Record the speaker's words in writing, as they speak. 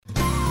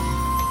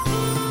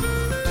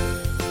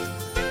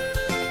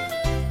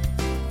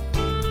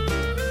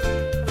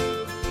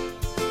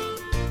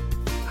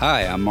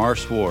Hi, I'm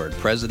Morris Ward,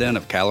 president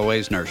of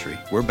Callaway's Nursery.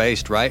 We're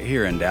based right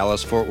here in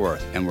Dallas-Fort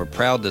Worth, and we're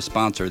proud to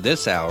sponsor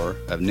this hour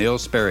of Neil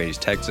Sperry's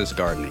Texas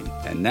Gardening.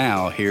 And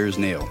now, here's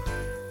Neil.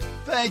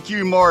 Thank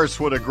you, Morris.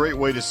 What a great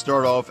way to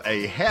start off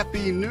a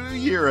Happy New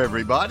Year,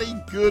 everybody.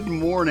 Good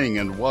morning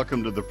and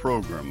welcome to the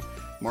program.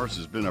 Morris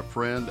has been a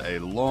friend a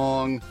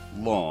long,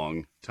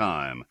 long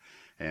time.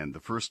 And the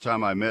first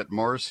time I met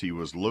Morris, he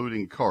was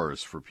loading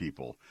cars for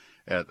people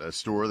at a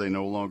store they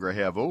no longer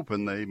have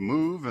open. They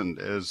move, and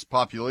as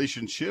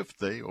population shift,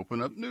 they open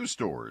up new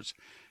stores.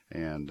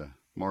 And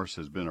Morris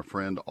has been a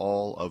friend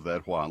all of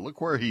that while. And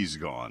look where he's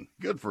gone.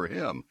 Good for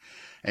him.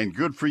 And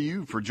good for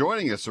you for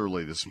joining us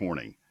early this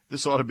morning.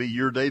 This ought to be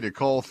your day to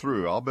call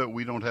through. I'll bet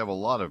we don't have a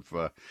lot of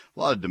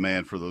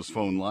demand for those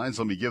phone lines.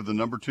 Let me give the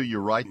number to you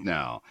right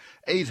now.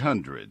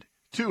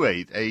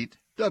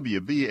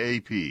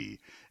 800-288-WBAP.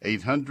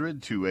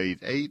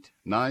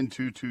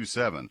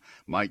 800-288-9227.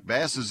 Mike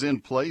Bass is in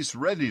place,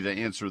 ready to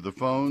answer the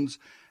phones,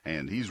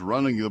 and he's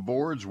running the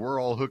boards. We're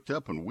all hooked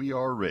up, and we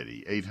are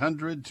ready.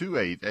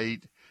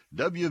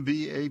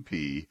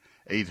 800-288-WBAP.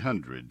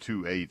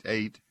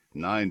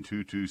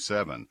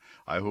 800-288-9227.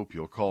 I hope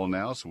you'll call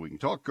now so we can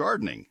talk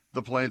gardening,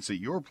 the plants at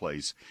your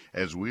place,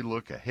 as we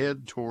look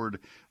ahead toward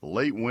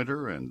late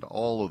winter and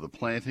all of the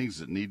plantings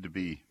that need to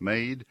be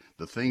made,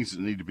 the things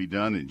that need to be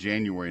done in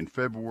January and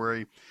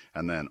February,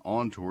 and then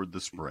on toward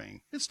the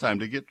spring. It's time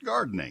to get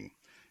gardening.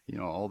 You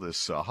know, all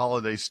this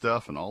holiday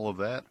stuff and all of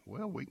that,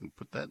 well, we can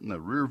put that in the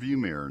rearview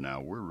mirror now.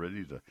 We're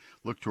ready to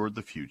look toward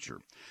the future.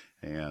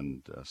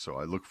 And so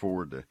I look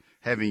forward to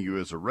having you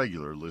as a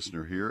regular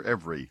listener here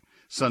every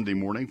Sunday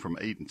morning from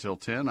 8 until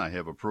 10. I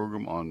have a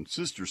program on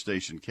sister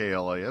station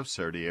KLAF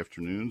Saturday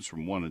afternoons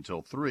from 1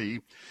 until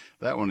 3.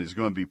 That one is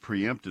going to be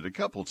preempted a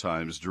couple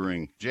times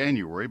during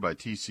January by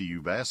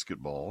TCU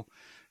basketball,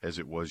 as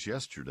it was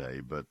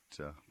yesterday, but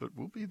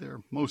we'll be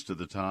there most of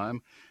the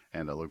time,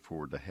 and I look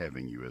forward to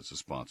having you as a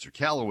sponsor.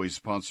 Callaway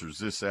sponsors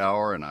this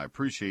hour, and I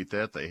appreciate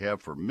that. They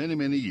have for many,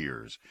 many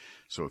years.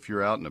 So if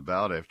you're out and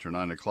about after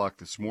 9 o'clock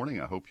this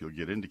morning, I hope you'll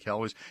get into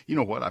Callaway's. You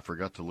know what? I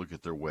forgot to look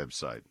at their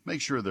website.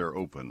 Make sure they're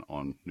open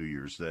on New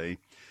Year's Day.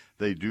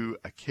 They do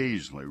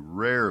occasionally,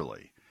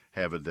 rarely,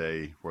 have a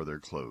day where they're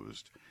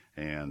closed.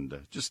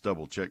 And just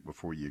double check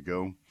before you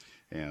go,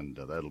 and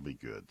that'll be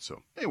good.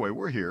 So anyway,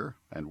 we're here,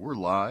 and we're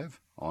live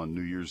on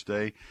New Year's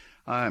Day.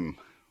 I'm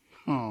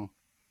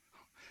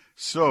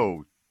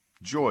so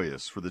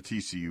joyous for the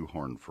TCU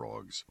Horned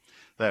Frogs.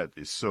 That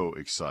is so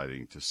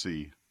exciting to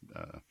see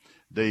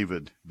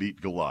David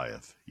beat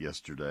Goliath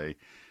yesterday.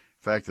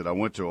 The fact that I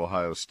went to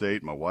Ohio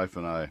State, my wife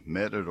and I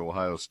met at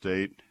Ohio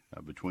State.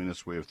 Between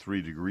us, we have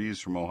 3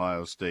 degrees from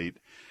Ohio State.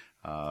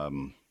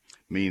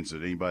 Means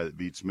that anybody that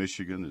beats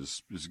Michigan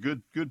is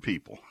good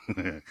people.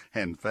 And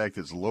in fact,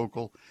 it's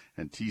local,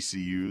 and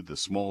TCU, the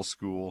small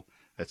school,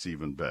 that's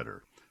even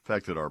better. The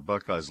fact that our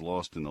Buckeyes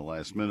lost in the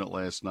last minute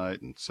last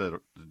night and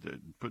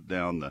put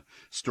down the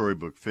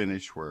storybook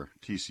finish where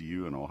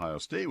TCU and Ohio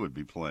State would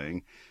be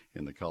playing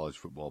in the college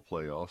football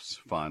playoffs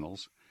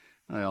finals.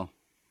 Well,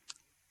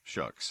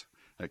 shucks.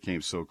 That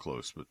came so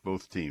close, but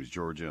both teams,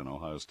 Georgia and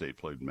Ohio State,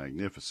 played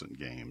magnificent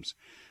games.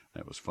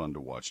 That was fun to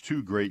watch.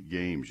 2 great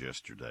games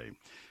yesterday.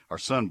 Our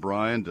son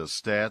Brian does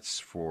stats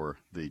for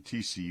the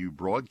TCU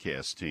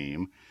broadcast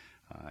team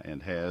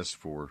and has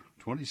for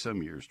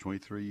 20-some years,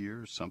 23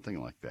 years,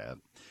 something like that.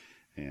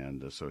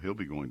 And so he'll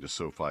be going to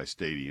SoFi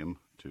Stadium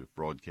to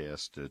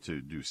broadcast, to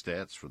do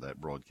stats for that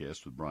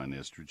broadcast with Brian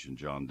Estridge and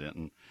John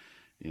Denton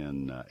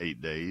in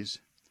 8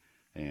 days.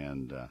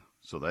 And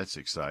so that's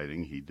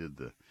exciting. He did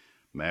the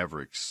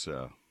Mavericks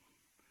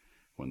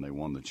when they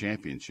won the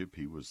championship.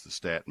 He was the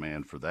stat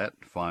man for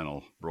that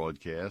final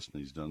broadcast,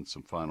 and he's done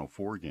some Final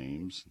Four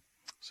games.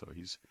 So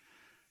he's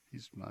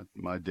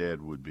my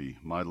dad would be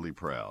mightily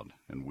proud,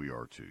 and we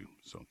are too.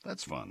 So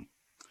that's fun.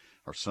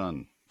 Our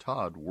son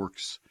Todd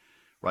works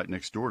right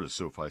next door to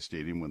SoFi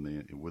Stadium with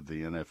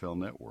the NFL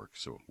Network.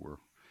 So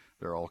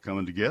they're all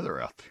coming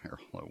together out there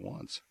all at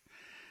once.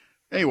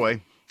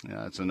 Anyway,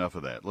 that's enough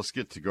of that. Let's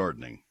get to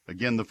gardening.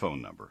 Again, the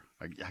phone number.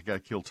 I got to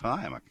kill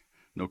time.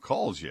 No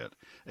calls yet.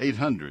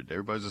 800.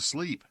 Everybody's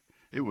asleep.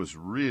 It was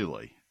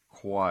really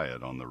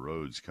quiet on the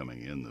roads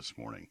coming in this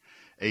morning.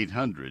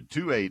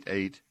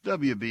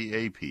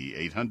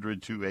 800-288-WBAP.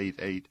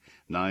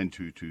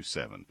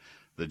 800-288-9227.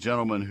 The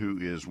gentleman who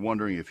is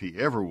wondering if he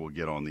ever will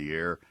get on the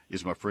air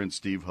is my friend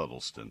Steve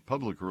Huddleston,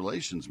 Public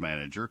Relations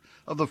Manager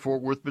of the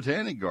Fort Worth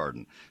Botanic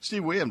Garden.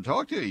 Steve, we haven't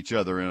talked to each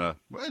other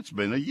it's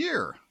been a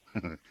year. I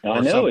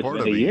know, it's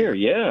been a year,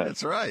 yeah.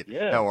 That's right.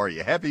 Yeah. How are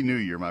you? Happy New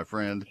Year, my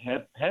friend.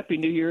 Happy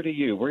New Year to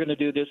you. We're going to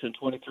do this in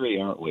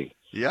 23, aren't we?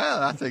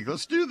 Yeah, I think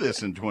let's do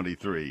this in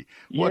 23.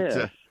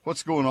 Yes.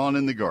 What's going on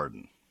in the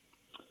garden?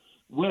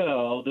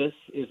 Well, this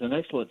is an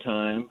excellent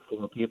time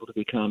for people to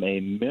become a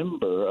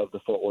member of the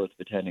Fort Worth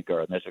Botanic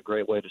Garden. That's a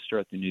great way to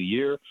start the new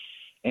year.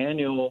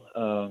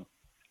 Annual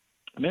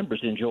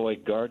members enjoy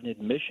garden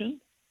admission,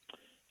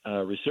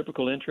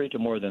 reciprocal entry to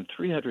more than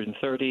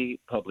 330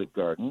 public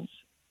gardens,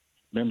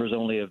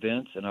 members-only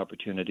events and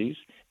opportunities,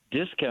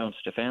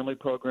 discounts to family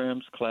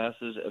programs,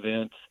 classes,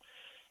 events,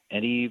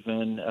 and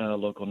even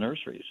local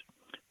nurseries.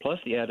 Plus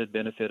the added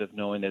benefit of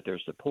knowing that their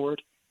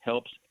support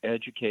helps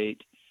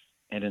educate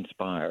and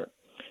inspire.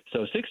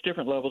 So 6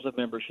 different levels of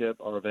membership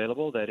are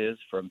available. That is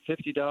from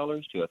 $50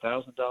 to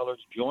 $1,000.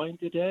 Join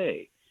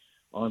today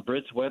on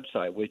Brit's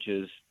website, which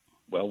is,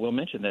 well, we'll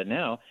mention that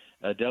now,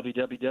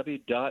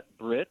 www.brit.org,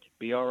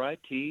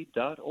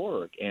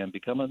 and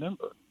become a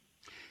member.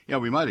 Yeah,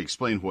 we might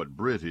explain what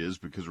BRIT is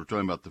because we're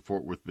talking about the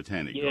Fort Worth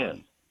Botanic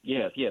Garden.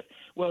 Yes.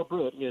 Well,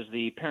 BRIT is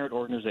the parent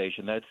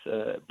organization. That's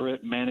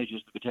BRIT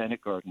manages the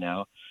Botanic Garden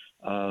now.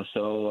 That's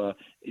the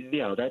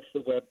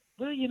web.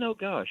 Well,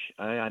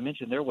 I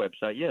mentioned their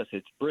website. Yes,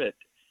 it's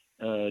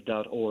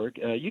brit.org.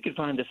 You can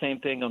find the same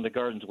thing on the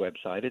garden's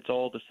website. It's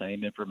all the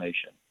same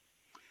information.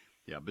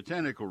 Yeah,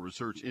 Botanical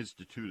Research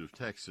Institute of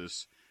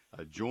Texas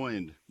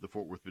joined the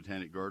Fort Worth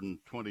Botanic Garden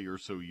 20 or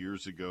so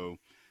years ago,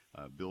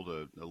 built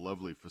a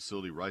lovely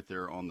facility right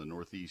there on the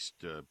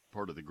northeast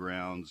part of the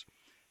grounds,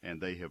 and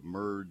they have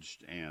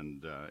merged,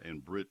 and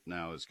BRIT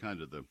now is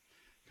kind of the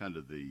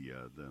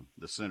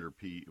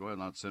centerpiece. Well,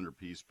 not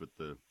centerpiece, but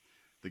the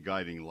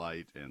guiding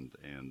light, and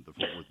the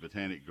Fort Worth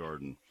Botanic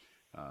Garden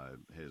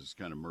has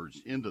kind of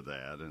merged into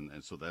that,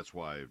 and so that's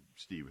why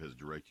Steve has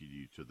directed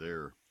you to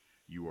their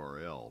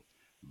URL.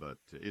 But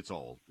it's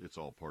all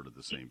part of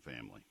the same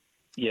family.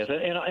 Yes,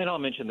 and I'll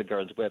mention the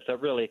garden's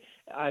website. Really,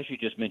 I should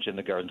just mention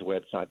the garden's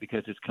website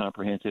because it's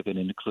comprehensive and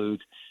it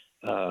includes,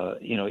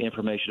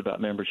 information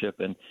about membership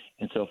and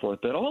so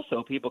forth. But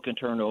also, people can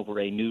turn over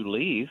a new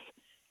leaf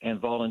and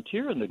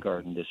volunteer in the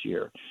garden this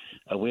year.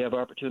 We have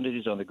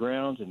opportunities on the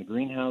grounds, in the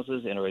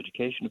greenhouses, in our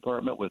education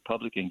department with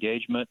public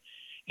engagement,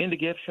 in the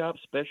gift shop,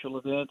 special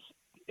events,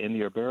 in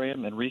the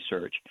herbarium, and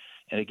research.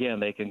 And again,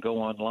 they can go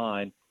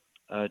online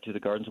to the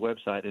garden's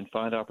website and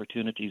find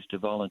opportunities to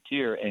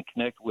volunteer and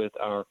connect with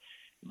our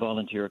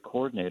volunteer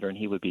coordinator, and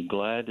he would be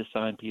glad to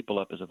sign people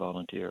up as a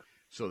volunteer.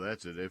 So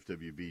that's at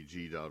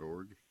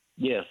fwbg.org?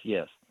 Yes.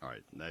 All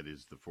right, and that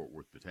is the Fort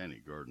Worth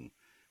Botanic Garden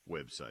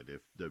website,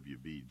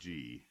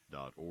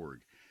 fwbg.org.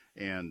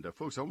 And,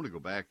 folks, I want to go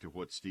back to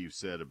what Steve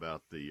said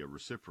about the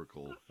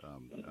reciprocal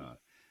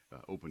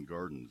Open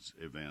Gardens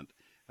event.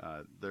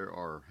 There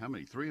are,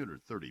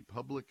 330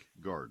 public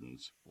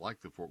gardens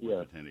like the Fort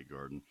Worth Botanic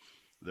Garden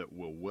that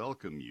will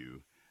welcome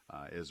you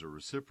as a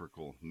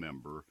reciprocal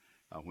member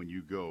when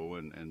you go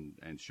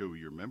and show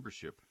your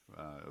membership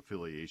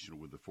affiliation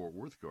with the Fort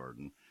Worth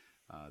Garden.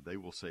 They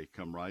will say,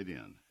 come right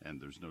in, and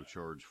there's no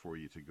charge for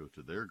you to go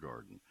to their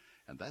garden.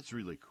 And that's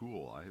really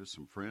cool. I have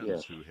some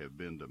friends who have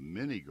been to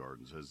many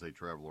gardens as they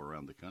travel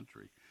around the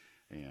country.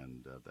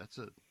 And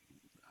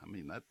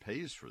that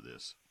pays for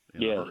this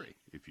in a hurry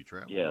if you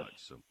travel much.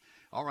 So,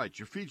 all right,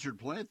 your featured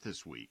plant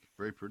this week,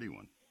 very pretty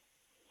one.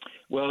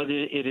 Well,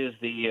 it is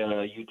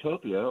the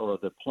Utopia, or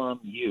the plum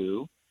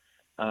yew.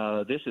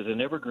 This is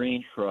an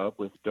evergreen shrub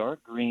with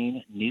dark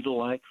green,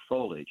 needle-like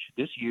foliage.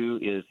 This yew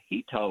is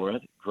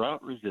heat-tolerant,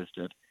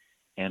 drought-resistant,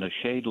 and a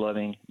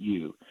shade-loving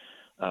yew.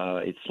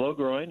 It's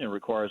slow-growing and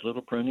requires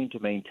little pruning to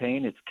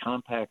maintain its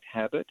compact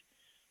habit.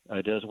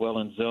 It does well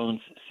in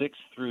zones 6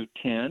 through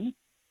 10,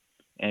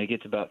 and it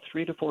gets about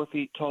 3 to 4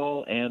 feet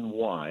tall and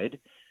wide.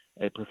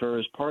 It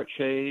prefers part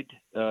shade,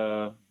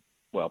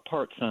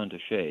 part sun to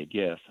shade,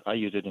 yes. I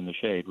use it in the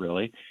shade,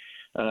 really.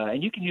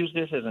 And you can use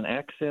this as an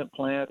accent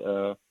plant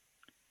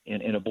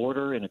in a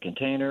border, in a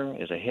container,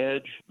 as a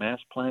hedge, mass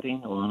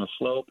planting, or on a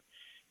slope.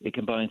 It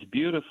combines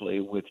beautifully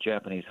with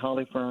Japanese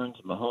holly ferns,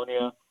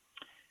 mahonia,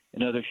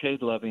 and other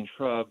shade-loving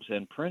shrubs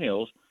and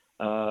perennials.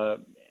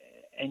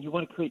 And you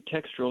want to create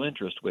textural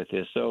interest with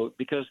this. So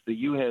because the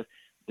yew has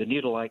the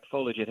needle-like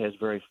foliage, it has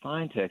very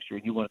fine texture.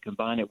 You want to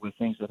combine it with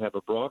things that have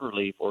a broader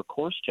leaf or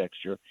coarse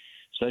texture,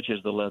 such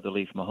as the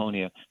leatherleaf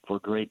mahonia, for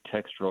great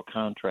textural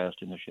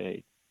contrast in the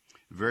shade.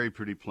 Very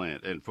pretty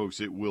plant. And, folks,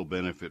 it will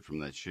benefit from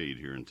that shade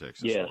here in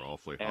Texas. Yes, we're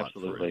awfully hot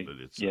absolutely. for it,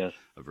 but it's a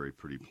very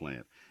pretty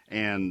plant.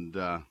 And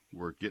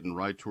we're getting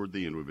right toward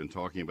the end. We've been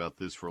talking about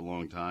this for a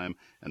long time,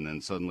 and then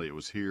suddenly it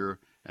was here,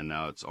 and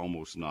now it's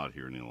almost not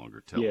here any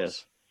longer. Tell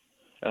us.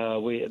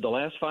 The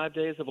last 5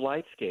 days of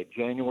Lightscape,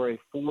 January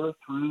 4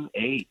 through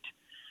 8.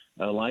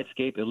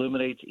 Lightscape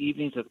illuminates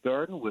evenings at the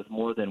garden with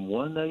more than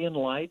 1 million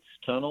lights,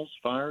 tunnels,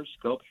 fires,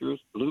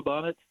 sculptures,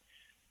 bluebonnets,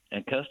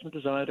 and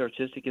custom-designed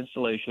artistic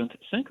installations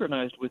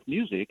synchronized with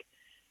music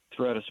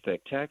throughout a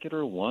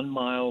spectacular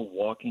 1-mile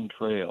walking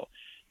trail.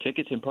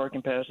 Tickets and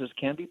parking passes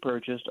can be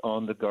purchased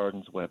on the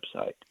garden's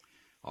website.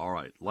 All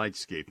right,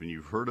 Lightscape, and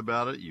you've heard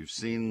about it. You've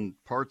seen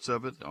parts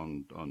of it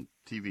on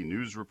TV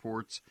news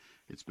reports.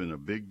 It's been a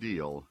big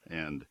deal,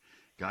 and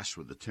gosh,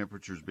 with the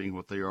temperatures being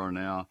what they are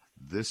now,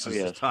 this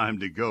is the time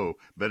to go.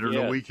 Better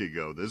than a week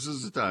ago. This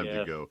is the time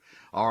to go.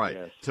 All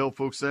right, tell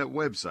folks that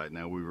website.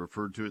 Now, we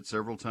referred to it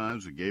several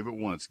times. We gave it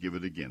once. Give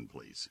it again,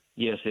 please.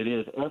 Yes, it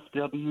is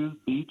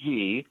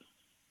fwbg.org.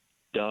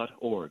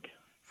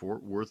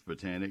 Fort Worth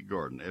Botanic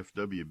Garden,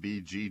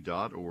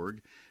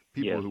 fwbg.org.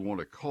 People who want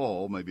to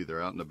call, maybe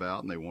they're out and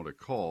about and they want to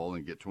call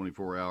and get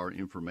 24-hour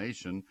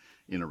information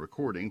in a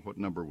recording, what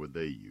number would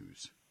they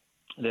use?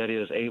 That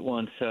is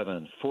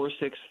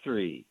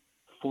 817-463-4160.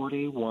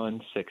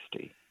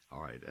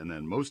 All right. And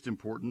then most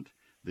important,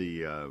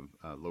 the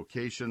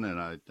location, and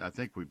I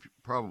think we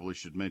probably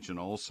should mention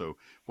also,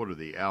 what are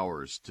the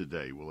hours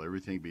today? Will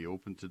everything be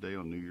open today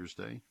on New Year's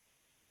Day?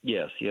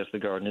 Yes, the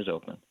garden is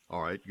open.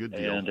 All right, good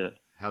deal. And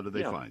how do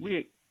they find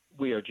you?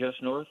 We are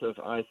just north of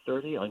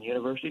I-30 on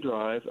University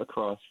Drive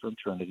across from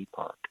Trinity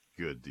Park.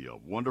 Good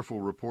deal.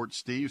 Wonderful report,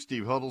 Steve.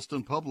 Steve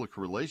Huddleston, Public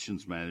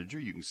Relations Manager.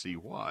 You can see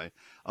why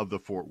of the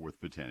Fort Worth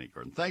Botanic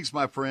Garden. Thanks,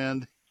 my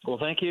friend. Well,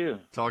 thank you.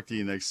 Talk to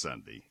you next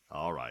Sunday.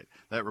 All right.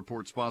 That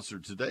report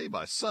sponsored today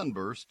by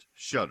Sunburst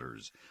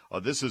Shutters.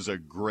 This is a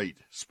great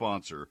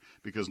sponsor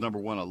because, number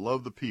one, I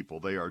love the people.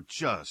 They are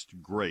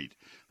just great.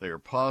 They are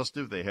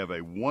positive. They have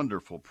a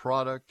wonderful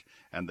product,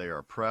 and they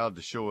are proud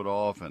to show it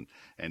off, and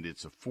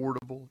it's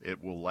affordable.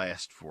 It will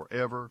last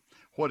forever.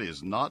 What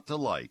is not to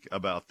like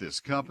about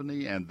this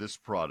company and this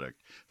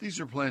product?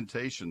 These are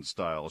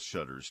plantation-style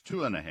shutters,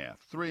 2.5,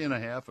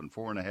 3.5, and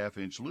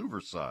 4.5-inch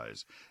louver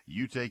size.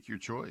 You take your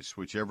choice,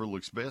 whichever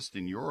looks best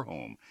in your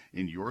home,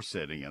 in your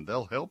setting, and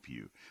they'll help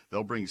you.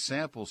 They'll bring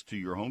samples to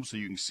your home so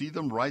you can see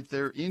them right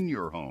there in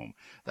your home.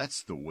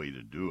 That's the way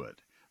to do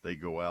it. They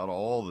go out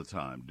all the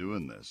time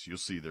doing this. You'll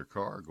see their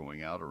car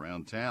going out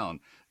around town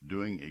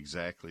doing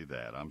exactly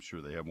that. I'm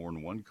sure they have more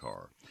than one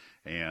car.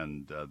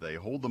 And they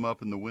hold them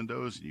up in the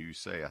windows, and you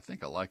say, I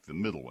think I like the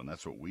middle one.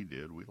 That's what we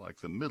did. We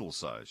like the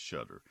middle-size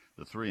shutter,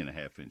 the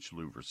 3.5-inch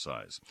louver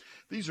size.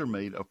 These are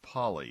made of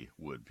poly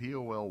wood,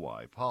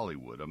 P-O-L-Y,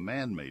 polywood, a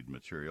man-made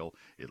material.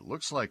 It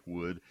looks like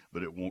wood,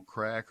 but it won't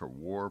crack or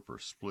warp or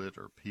split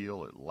or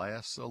peel. It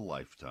lasts a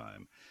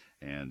lifetime.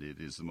 And it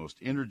is the most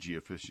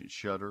energy-efficient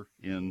shutter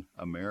in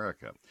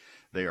America.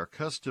 They are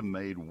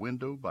custom-made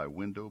window by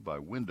window by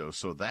window,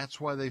 so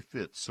that's why they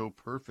fit so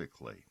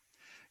perfectly.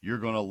 You're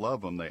going to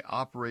love them. They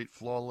operate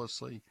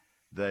flawlessly.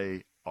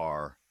 They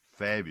are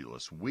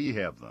fabulous. We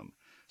have them.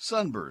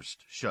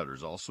 Sunburst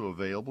Shutters, also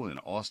available in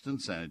Austin,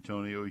 San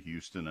Antonio,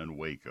 Houston, and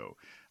Waco.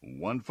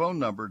 One phone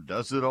number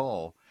does it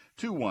all,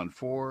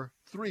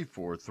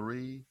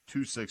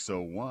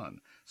 214-343-2601,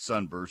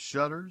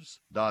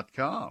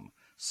 sunburstshutters.com.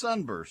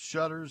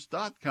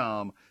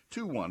 sunburstshutters.com,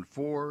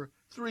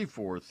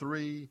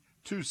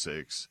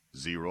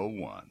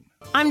 214-343-2601.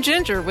 I'm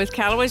Ginger with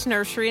Callaway's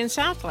Nursery in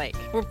Southlake.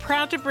 We're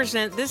proud to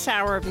present this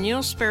hour of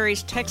Neil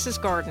Sperry's Texas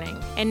Gardening.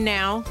 And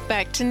now,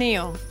 back to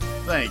Neil.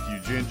 Thank you,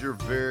 Ginger,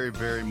 very,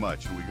 very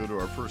much. When we go to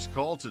our first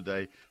call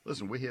today,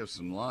 listen, we have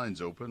some lines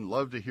open.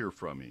 Love to hear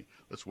from you.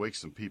 Let's wake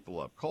some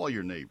people up. Call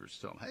your neighbors.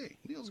 Tell them, hey,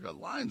 Neil's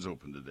got lines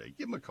open today.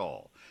 Give them a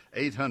call.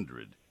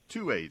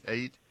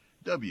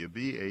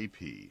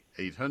 800-288-WBAP.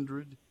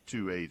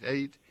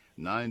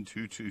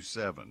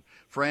 800-288-9227.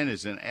 Fran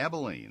is in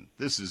Abilene.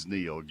 This is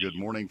Neil. Good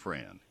morning,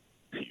 Fran.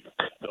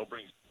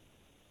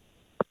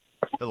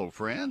 Hello,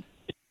 Fran.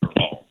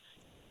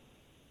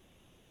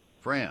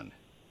 Fran.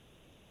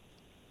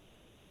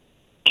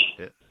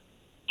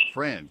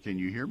 Fran, can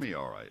you hear me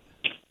all right?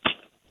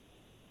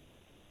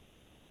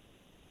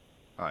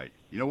 All right.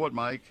 You know what,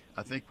 Mike?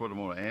 I think what I'm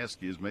going to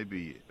ask is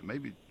maybe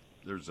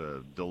there's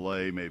a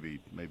delay, maybe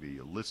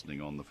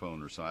listening on the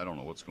phone or something. I don't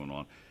know what's going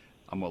on.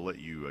 I'm going to let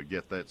you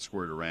get that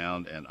squared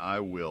around, and I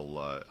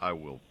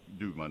will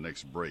do my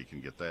next break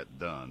and get that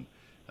done,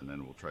 and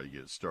then we'll try to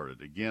get it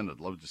started. Again,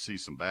 I'd love to see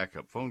some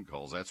backup phone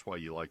calls. That's why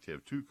you like to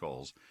have two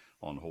calls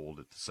on hold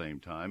at the same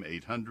time.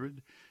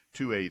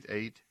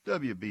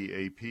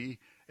 800-288-WBAP,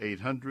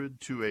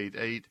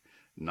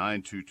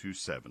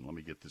 800-288-9227. Let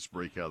me get this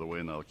break out of the way,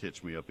 and that'll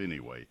catch me up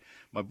anyway.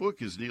 My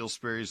book is Neil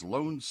Sperry's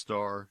Lone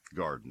Star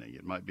Gardening.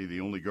 It might be the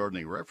only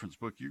gardening reference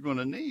book you're going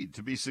to need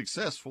to be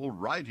successful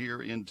right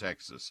here in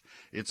Texas.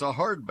 It's a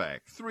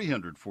hardback,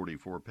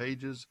 344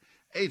 pages,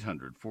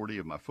 840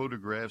 of my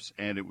photographs,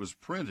 and it was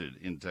printed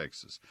in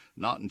Texas,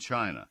 not in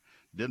China.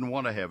 Didn't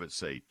want to have it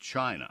say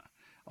China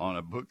on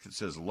a book that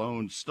says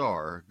Lone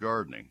Star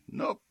Gardening.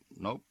 Nope,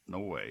 no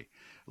way.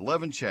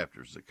 11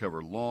 chapters that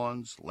cover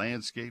lawns,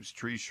 landscapes,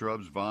 trees,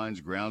 shrubs,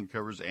 vines, ground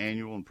covers,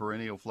 annual and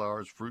perennial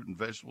flowers, fruit and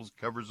vegetables,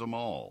 covers them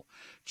all.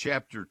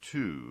 Chapter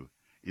 2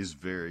 is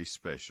very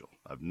special.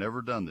 I've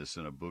never done this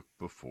in a book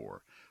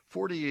before.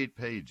 48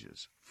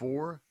 pages,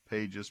 4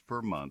 pages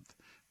per month,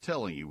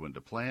 telling you when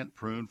to plant,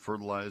 prune,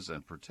 fertilize,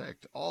 and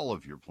protect all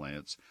of your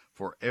plants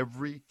for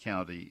every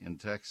county in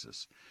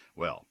Texas.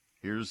 Well,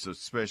 here's a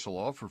special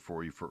offer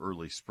for you for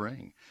early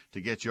spring. To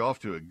get you off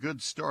to a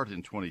good start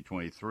in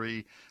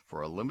 2023,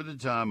 for a limited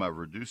time, I've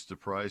reduced the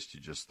price to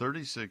just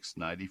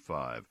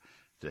 $36.95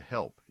 to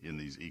help in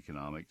these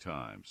economic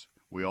times.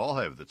 We all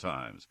have the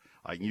times.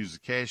 I can use the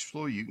cash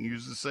flow, you can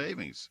use the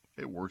savings.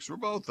 It works for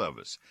both of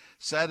us.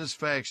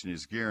 Satisfaction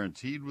is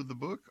guaranteed with the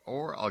book,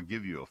 or I'll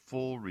give you a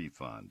full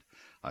refund.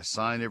 I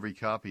sign every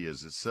copy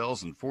as it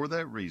sells, and for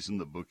that reason,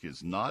 the book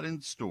is not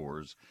in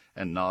stores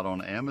and not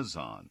on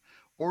Amazon.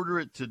 Order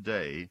it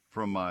today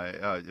from my,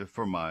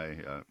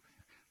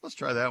 let's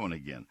try that one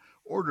again.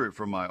 Order it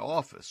from my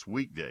office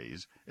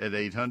weekdays at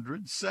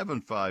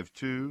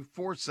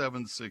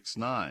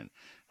 800-752-4769.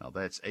 Now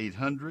that's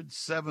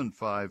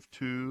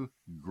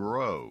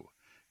 800-752-GROW,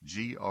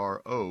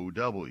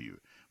 G-R-O-W.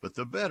 But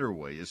the better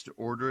way is to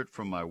order it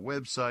from my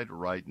website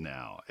right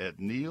now at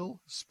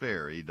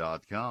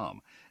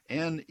neilsperry.com.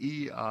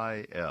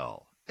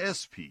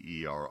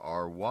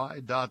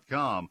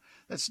 NeilSperry.com.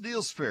 That's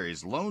Neil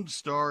Sperry's Lone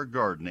Star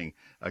Gardening.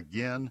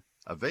 Again,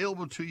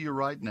 available to you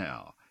right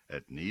now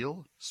at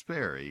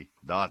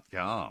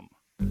neilsperry.com.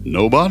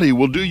 Nobody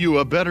will do you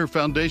a better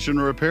foundation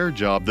repair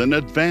job than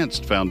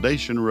Advanced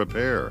Foundation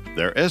Repair.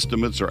 Their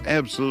estimates are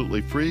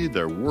absolutely free.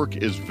 Their work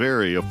is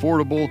very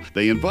affordable.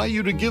 They invite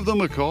you to give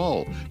them a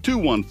call,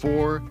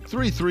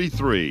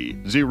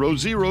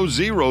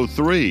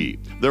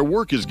 214-333-0003. Their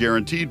work is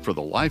guaranteed for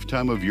the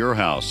lifetime of your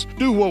house.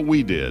 Do what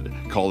we did.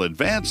 Call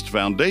Advanced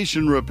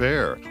Foundation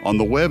Repair. On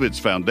the web,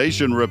 it's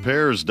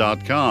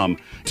foundationrepairs.com,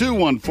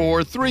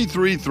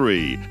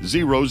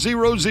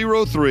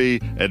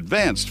 214-333-0003,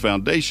 Advanced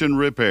Foundation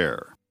Repair.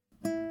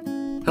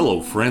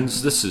 Hello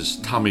friends, this is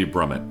Tommy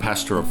Brummett,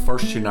 pastor of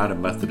First United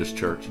Methodist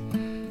Church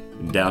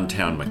in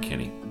downtown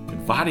McKinney,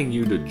 inviting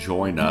you to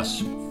join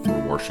us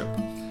for worship.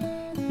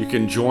 You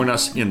can join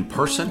us in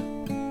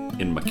person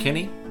in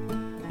McKinney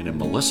and in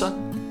Melissa,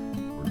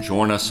 or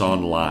join us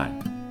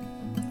online.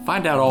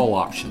 Find out all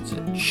options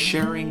at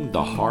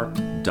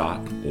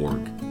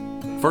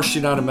sharingtheheart.org. First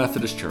United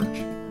Methodist Church,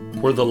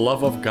 where the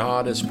love of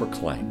God is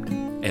proclaimed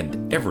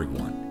and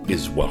everyone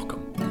is welcome.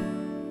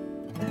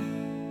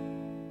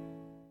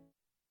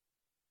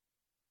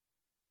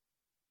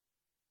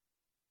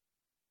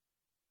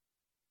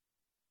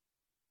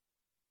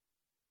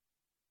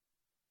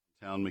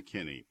 Town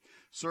McKinney.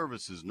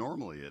 Service is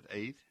normally at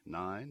 8,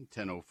 9,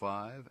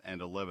 10:05,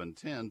 and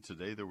 11:10.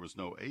 Today there was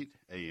no 8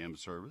 a.m.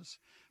 service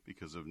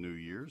because of New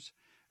Year's,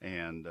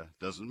 and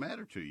doesn't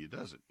matter to you,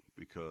 does it?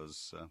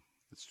 Because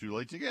it's too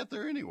late to get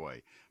there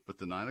anyway. But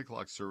the 9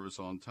 o'clock service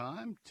on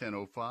time,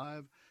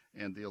 10:05,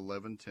 and the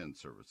 11:10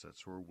 service,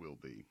 that's where we'll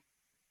be.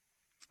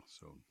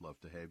 So love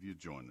to have you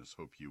join us.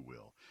 Hope you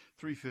will.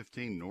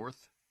 315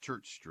 North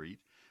Church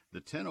Street. The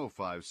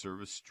 10:05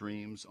 service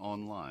streams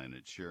online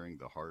at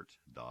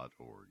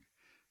sharingtheheart.org.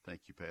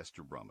 Thank you,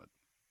 Pastor Brummett.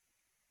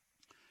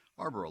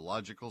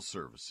 Arborological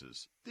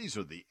Services. These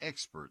are the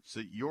experts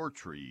that your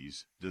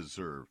trees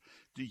deserve.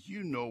 Do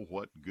you know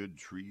what good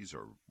trees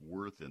are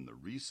worth in the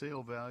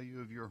resale value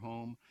of your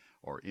home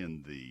or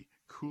in the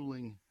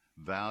cooling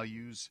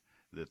values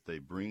that they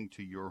bring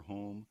to your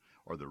home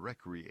or the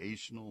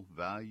recreational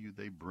value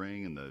they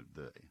bring and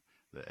the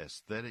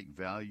aesthetic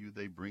value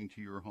they bring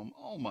to your home?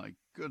 Oh my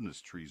goodness,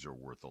 trees are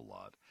worth a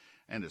lot,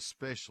 and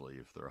especially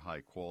if they're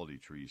high-quality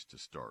trees to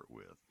start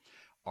with.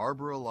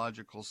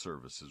 Arborological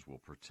Services will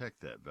protect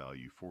that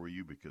value for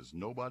you because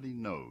nobody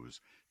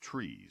knows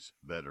trees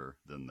better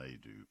than they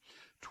do.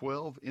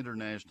 12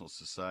 International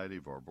Society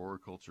of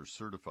Arboriculture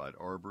certified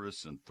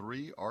arborists and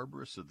 3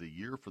 Arborists of the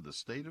Year for the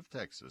state of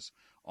Texas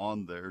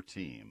on their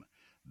team.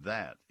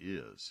 That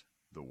is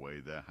the way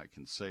that I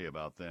can say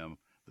about them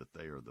that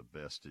they are the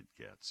best it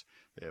gets.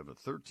 They have a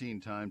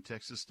 13-time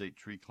Texas State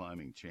Tree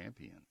Climbing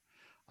Champion.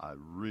 I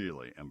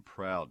really am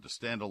proud to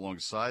stand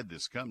alongside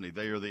this company.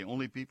 They are the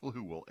only people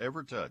who will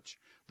ever touch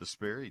the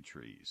Sperry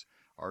trees.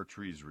 Our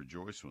trees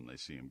rejoice when they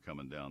see them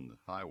coming down the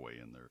highway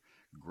in their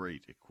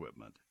great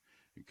equipment.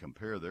 You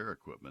compare their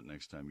equipment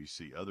next time you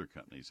see other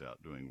companies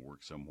out doing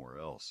work somewhere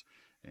else,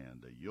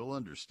 and you'll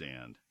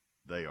understand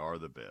they are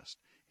the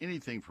best.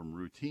 Anything from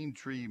routine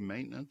tree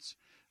maintenance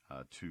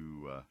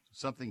to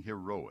something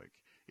heroic.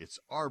 It's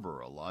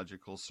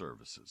Arborological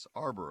Services.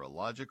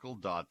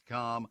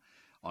 Arborological.com.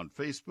 On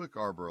Facebook,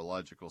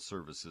 Arborological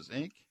Services,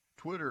 Inc.,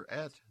 Twitter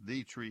at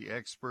The Tree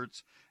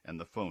Experts, and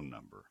the phone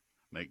number.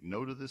 Make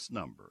note of this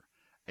number,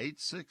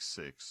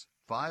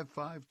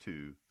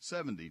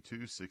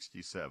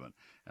 866-552-7267.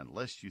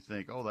 Unless you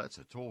think, oh, that's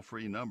a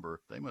toll-free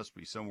number, they must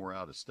be somewhere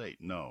out of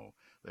state. No,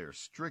 they are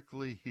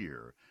strictly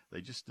here.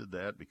 They just did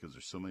that because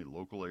there's so many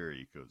local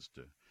area codes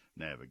to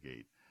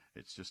navigate.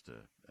 It's just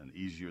an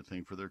easier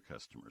thing for their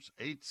customers.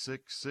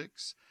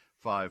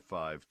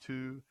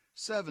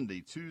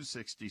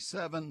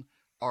 866-552-7267,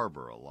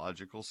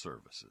 Arborological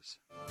Services.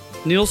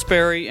 Neil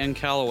Sperry and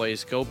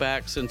Callaway's go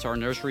back since our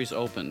nurseries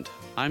opened.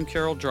 I'm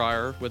Carol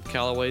Dreyer with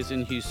Callaway's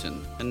in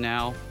Houston. And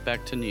now,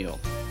 back to Neil.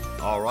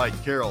 All right,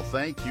 Carol,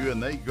 thank you.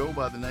 And they go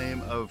by the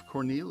name of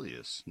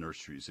Cornelius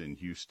Nurseries in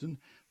Houston.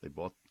 They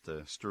bought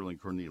Sterling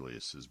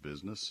Cornelius's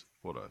business.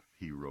 What a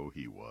hero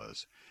he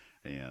was.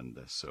 And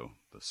so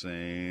the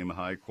same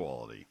high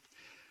quality.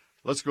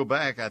 Let's go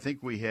back. I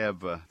think we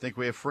have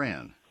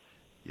Fran.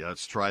 Yeah,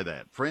 let's try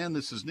that. Fran,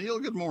 this is Neil.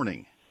 Good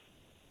morning.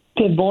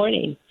 Good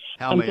morning.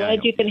 How I'm may I glad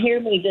help you can hear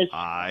me this.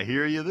 I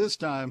hear you this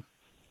time.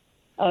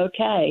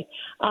 Okay.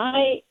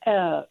 I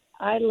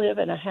live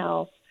in a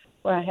house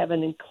where I have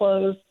an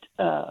enclosed,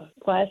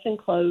 glass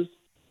enclosed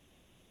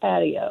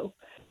patio,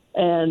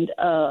 and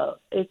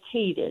it's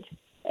heated.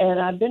 And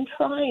I've been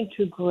trying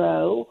to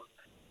grow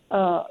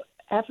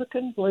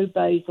African blue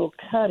basil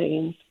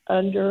cuttings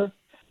under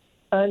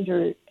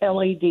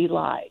LED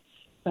lights.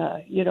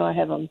 I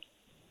have them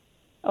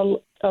a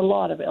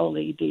lot of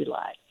LED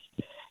lights.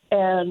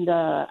 And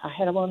I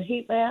had them on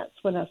heat mats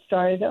when I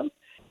started them,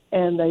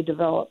 and they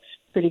developed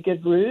pretty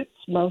good roots,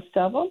 most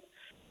of them.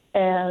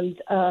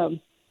 And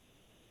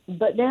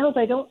but now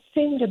they don't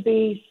seem to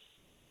be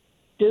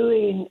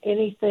doing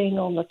anything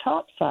on the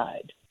top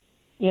side.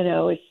 You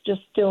know, it's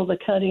just still the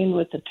cutting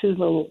with the 2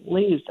 little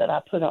leaves that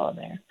I put on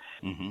there.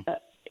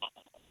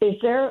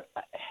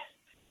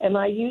 Am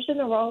I using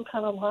the wrong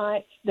kind of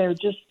lights? They're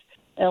just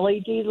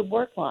LED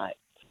work lights.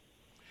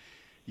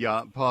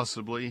 Yeah,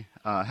 possibly.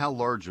 How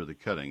large are the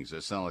cuttings? They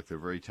sound like they're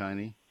very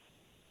tiny.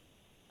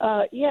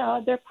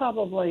 Yeah, they're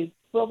probably,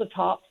 well, the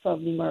tops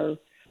of them are,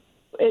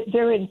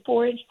 they're in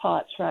 4-inch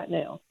pots right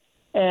now.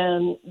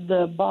 And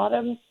the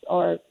bottoms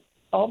are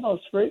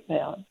almost root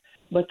bound,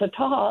 but the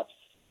tops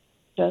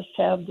just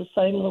have the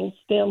same little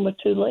stem with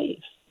 2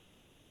 leaves.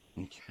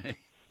 Okay.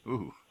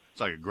 Ooh,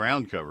 it's like a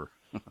ground cover,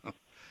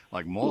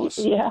 like moss.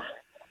 Yeah.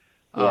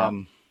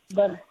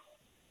 But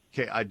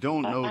okay, I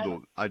don't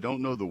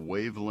know the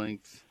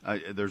wavelength.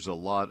 There's a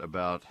lot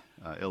about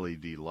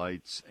LED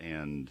lights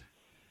and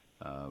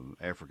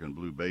African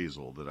blue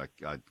basil that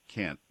I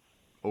can't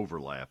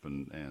overlap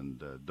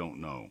and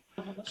don't know.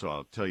 So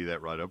I'll tell you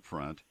that right up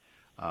front.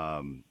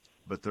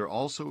 But there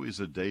also is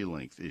a day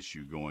length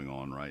issue going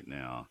on right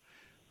now.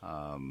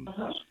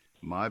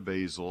 My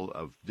basil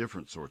of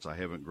different sorts, I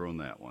haven't grown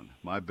that one.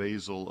 My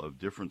basil of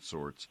different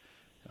sorts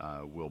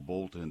will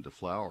bolt into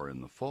flower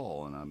in the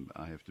fall, and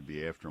I have to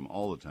be after them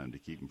all the time to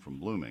keep them from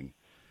blooming,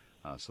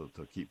 so that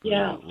they'll keep putting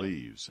out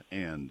leaves.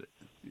 And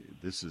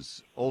this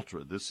is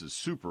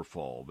super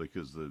fall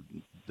because the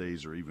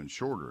days are even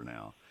shorter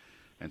now.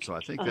 And so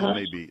I think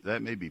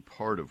that may be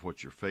part of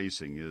what you're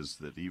facing, is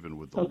that even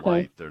with the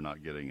light, they're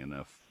not getting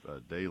enough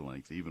day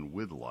length, even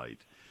with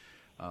light.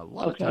 A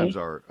lot of times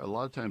our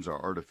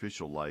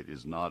artificial light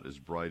is not as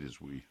bright as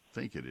we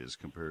think it is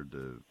compared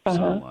to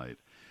sunlight.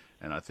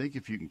 And I think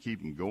if you can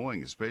keep them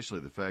going, especially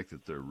the fact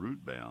that they're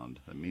root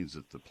bound, that means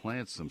that the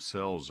plants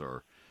themselves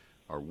are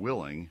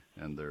willing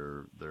and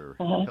they're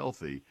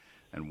healthy.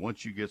 And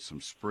once you get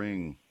some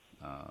spring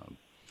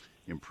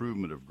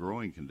improvement of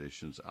growing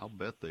conditions, I'll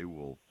bet they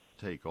will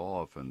take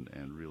off and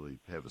really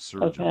have a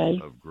surge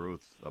of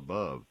growth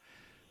above.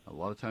 A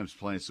lot of times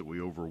plants that we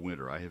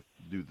overwinter, I have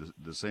to do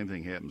the same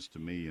thing happens to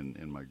me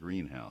in my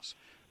greenhouse.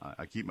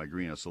 I keep my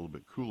greenhouse a little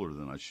bit cooler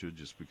than I should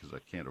just because I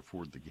can't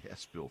afford the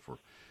gas bill for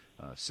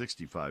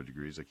 65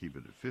 degrees. I keep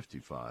it at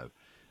 55.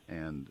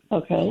 And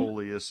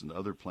coleus and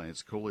other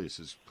plants, coleus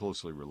is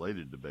closely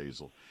related to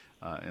basil,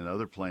 and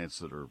other plants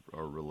that are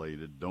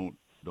related don't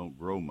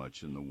grow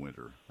much in the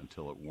winter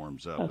until it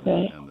warms up,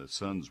 and the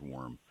sun's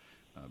warm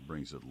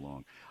brings it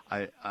along.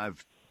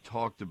 I've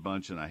talked a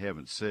bunch and I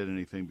haven't said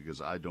anything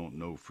because I don't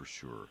know for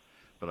sure,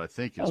 but I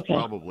think it's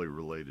probably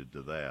related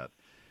to that.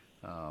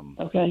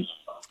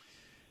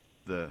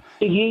 Do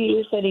you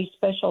use any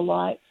special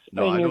lights?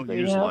 No, I don't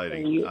use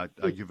lighting. I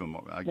give them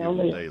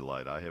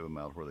daylight. I have them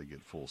out where they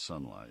get full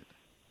sunlight.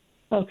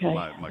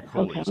 My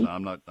coleus. Now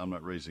I'm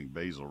not raising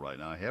basil right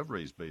now. I have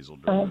raised basil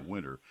during the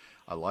winter.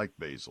 I like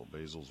basil.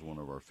 Basil's one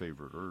of our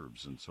favorite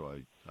herbs, and so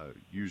I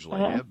usually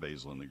have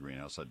basil in the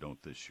greenhouse. I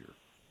don't this year.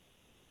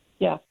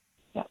 Yeah.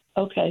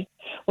 Okay.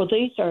 Well,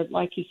 these are,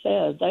 like you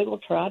said, they will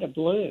try to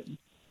bloom.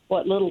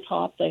 What little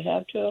top they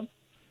have to them,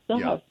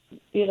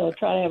 they'll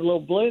try to have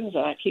little blooms,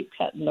 and I keep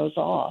cutting those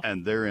off.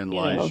 And therein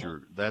lies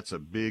that's a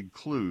big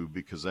clue,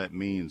 because that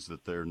means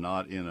that they're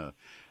not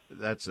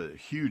that's a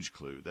huge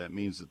clue. That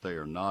means that they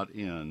are not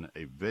in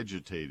a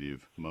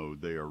vegetative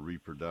mode. They are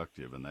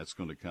reproductive, and that's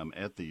going to come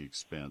at the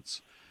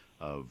expense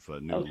of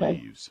new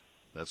leaves.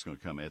 That's going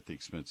to come at the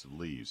expense of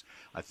leaves.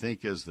 I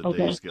think as the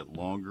days get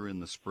longer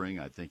in the spring,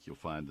 I think you'll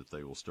find that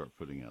they will start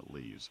putting out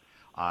leaves.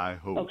 I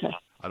hope.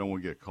 I don't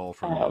want to get a call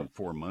from you in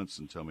 4 months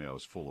and tell me I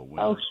was full of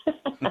winter.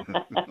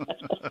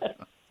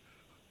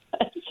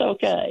 It's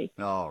okay.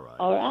 All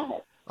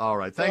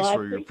right. Thanks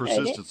for your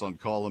persistence on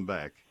calling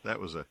back. That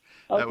was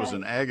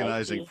an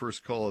agonizing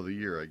first call of the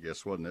year, I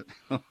guess, wasn't it?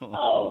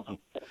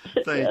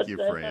 Thank you,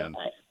 Fran.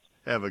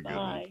 Have a good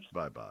one.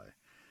 Bye-bye.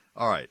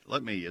 All right,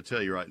 let me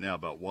tell you right now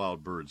about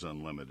Wild Birds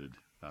Unlimited.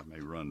 I may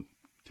run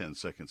 10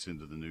 seconds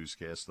into the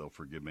newscast. They'll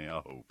forgive me,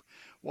 I hope.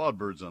 Wild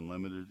Birds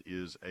Unlimited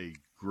is a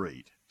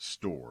great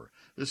store.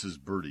 This is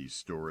Birdie's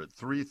store at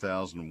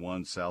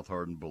 3001 South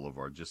Hardin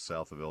Boulevard, just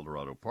south of El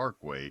Dorado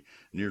Parkway,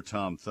 near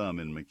Tom Thumb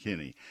in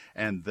McKinney.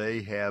 And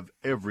they have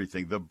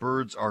everything. The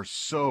birds are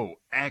so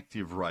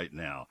active right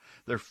now.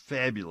 They're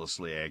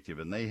fabulously active,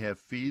 and they have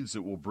feeds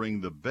that will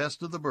bring the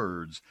best of the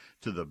birds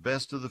to the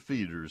best of the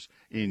feeders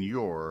in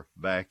your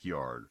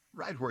backyard,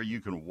 right where you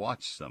can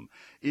watch them.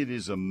 It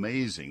is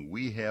amazing.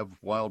 We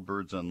have Wild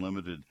Birds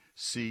Unlimited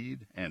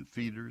seed and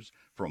feeders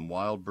from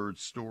Wild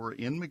Birds store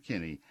in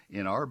McKinney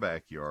in our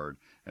backyard,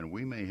 and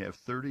we may have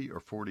 30 or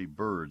 40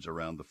 birds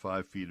around the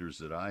 5 feeders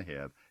that I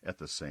have at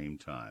the same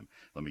time.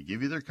 Let me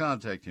give you their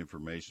contact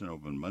information.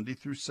 Open Monday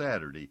through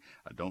Saturday.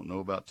 I don't know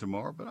about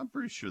tomorrow, but I'm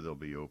pretty sure they'll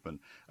be open.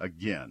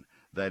 Again,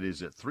 that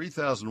is at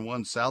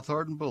 3001 South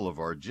Hardin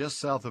Boulevard, just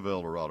south of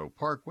El Dorado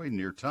Parkway,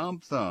 near Tom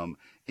Thumb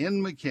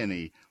in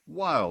McKinney.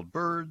 Wild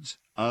Birds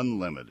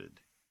Unlimited.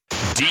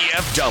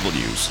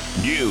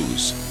 DFW's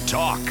News,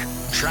 Talk,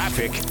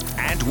 Traffic,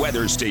 and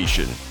Weather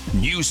Station.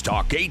 News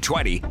Talk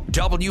 820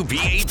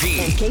 WBAP.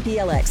 And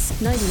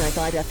KPLX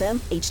 99.5 FM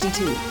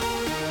HD2.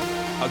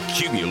 A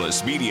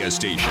Cumulus media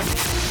station.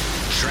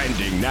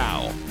 Trending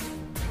now.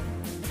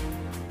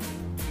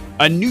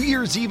 A New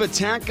Year's Eve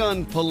attack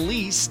on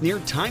police near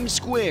Times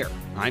Square.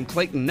 I'm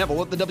Clayton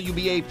Neville at the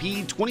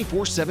WBAP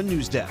 24/7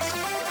 News Desk.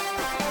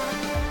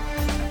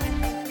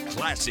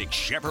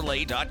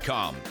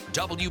 ClassicChevrolet.com.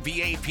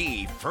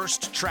 WBAP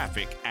First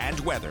Traffic and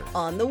Weather.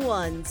 On the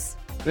ones.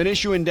 An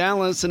issue in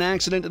Dallas, an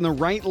accident in the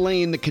right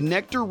lane. The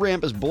connector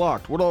ramp is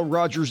blocked. Woodall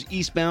Rogers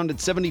eastbound at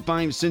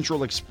 75 Central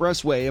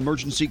Expressway.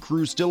 Emergency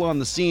crews still on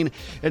the scene.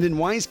 And in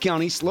Wise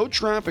County, slow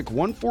traffic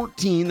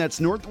 114,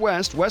 that's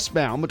northwest,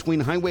 westbound between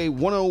Highway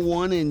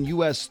 101 and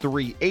US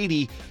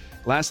 380.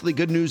 Lastly,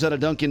 good news out of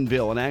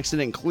Duncanville. An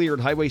accident cleared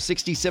Highway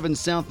 67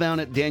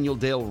 southbound at Daniel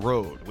Dale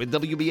Road. With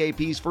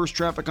WBAP's First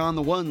Traffic on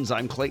the Ones,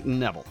 I'm Clayton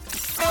Neville.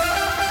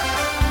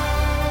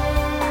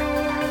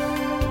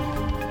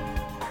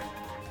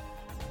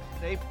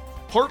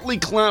 Partly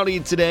cloudy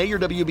today, your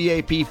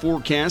WBAP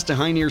forecast, a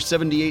high near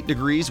 78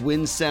 degrees,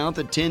 winds south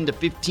at 10 to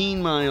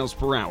 15 miles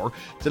per hour.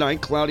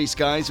 Tonight, cloudy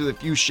skies with a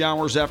few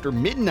showers after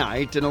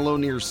midnight and a low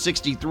near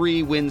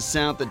 63, winds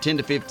south at 10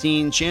 to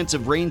 15. Chance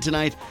of rain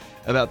tonight,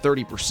 about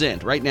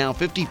 30%. Right now,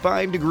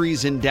 55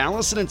 degrees in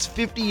Dallas and it's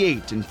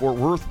 58 in Fort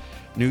Worth.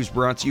 News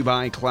brought to you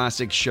by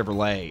Classic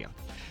Chevrolet.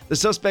 The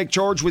suspect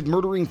charged with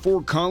murdering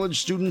 4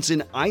 college students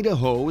in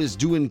Idaho is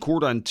due in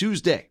court on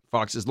Tuesday.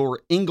 Fox's Laura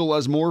Engel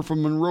has more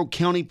from Monroe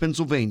County,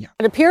 Pennsylvania.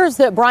 It appears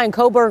that Brian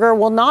Kohberger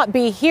will not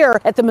be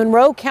here at the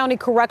Monroe County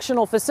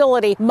Correctional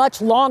Facility much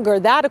longer.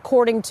 That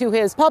according to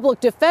his public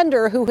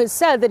defender, who has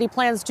said that he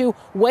plans to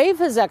waive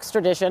his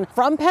extradition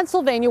from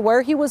Pennsylvania,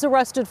 where he was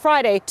arrested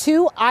Friday,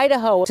 to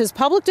Idaho. His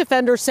public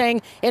defender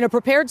saying in a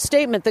prepared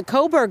statement that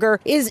Kohberger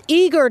is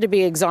eager to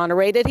be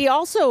exonerated. He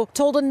also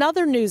told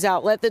another news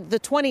outlet that the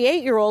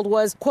 28-year-old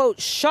was,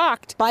 quote,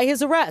 shocked by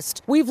his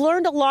arrest. We've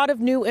learned a lot of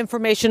new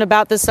information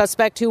about the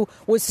suspect who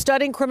was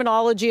studying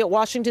criminology at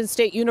Washington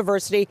State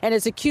University and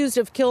is accused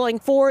of killing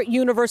 4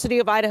 University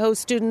of Idaho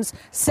students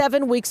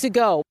 7 weeks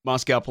ago.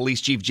 Moscow Police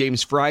Chief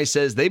James Fry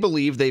says they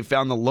believe they've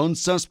found the lone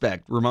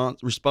suspect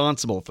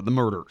responsible for the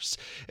murders.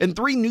 And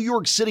 3 New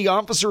York City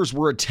officers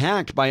were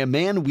attacked by a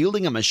man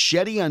wielding a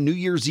machete on New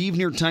Year's Eve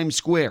near Times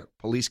Square.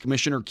 Police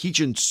Commissioner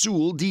Keechan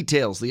Sewell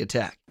details the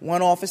attack.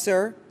 One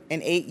officer,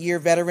 an 8-year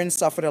veteran,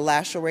 suffered a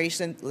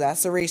laceration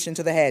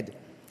to the head.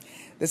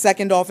 The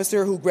second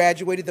officer, who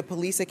graduated the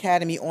police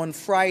academy on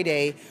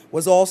Friday,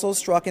 was also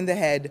struck in the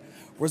head,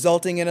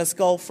 resulting in a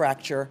skull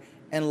fracture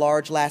and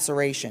large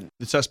laceration.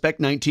 The suspect,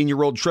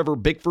 19-year-old Trevor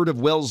Bickford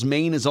of Wells,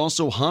 Maine, is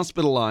also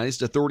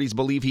hospitalized. Authorities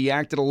believe he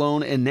acted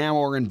alone and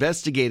now are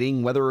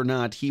investigating whether or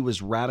not he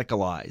was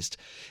radicalized.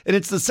 And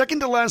it's the second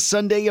to last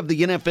Sunday of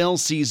the NFL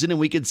season, and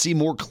we could see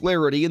more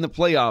clarity in the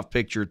playoff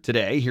picture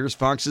today. Here's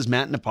Fox's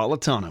Matt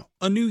Napolitano.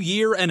 A new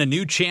year and a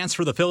new chance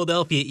for the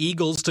Philadelphia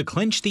Eagles to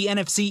clinch the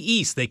NFC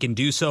East. They can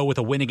do so with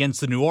a win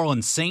against the New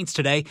Orleans Saints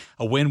today.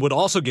 A win would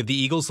also give the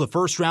Eagles the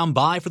first-round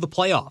bye for the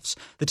playoffs.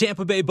 The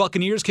Tampa Bay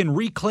Buccaneers can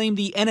reclaim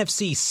the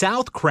NFC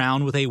South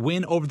crown with a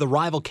win over the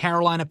rival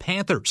Carolina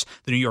Panthers.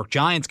 The New York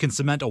Giants can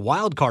cement a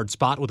wild-card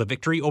spot with a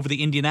victory over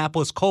the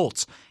Indianapolis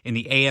Colts. In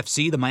the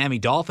AFC, the Miami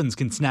Dolphins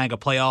can snag a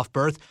playoff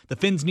berth. The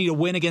Fins need a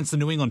win against the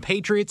New England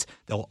Patriots.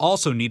 They'll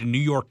also need a New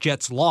York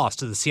Jets loss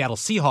to the Seattle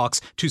Seahawks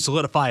to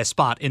solidify a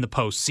spot in the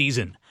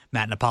postseason.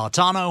 Matt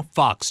Napolitano,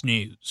 Fox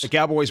News. The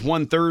Cowboys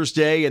won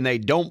Thursday, and they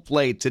don't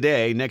play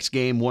today. Next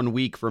game 1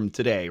 week from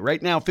today.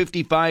 Right now,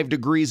 55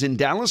 degrees in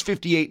Dallas,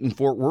 58 in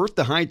Fort Worth.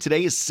 The high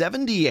today is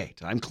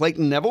 78. I'm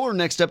Clayton Neville. Our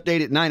next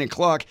update at 9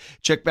 o'clock.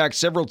 Check back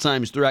several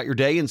times throughout your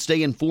day and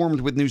stay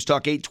informed with News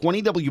Talk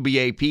 820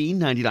 WBAP,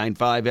 99.5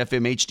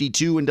 FM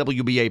HD2, and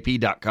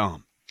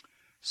WBAP.com.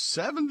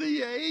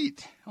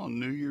 78 on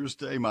New Year's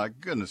Day. My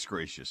goodness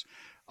gracious.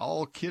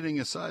 All kidding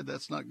aside,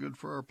 that's not good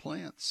for our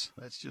plants.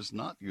 That's just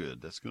not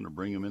good. That's going to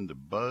bring them into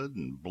bud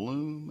and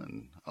bloom,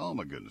 and oh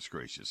my goodness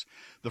gracious.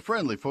 The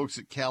friendly folks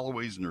at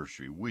Callaway's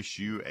Nursery wish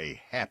you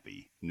a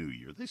happy New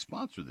Year. They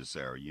sponsor this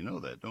hour, you know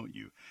that, don't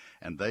you?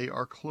 And they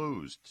are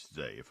closed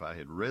today. If I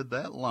had read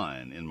that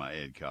line in my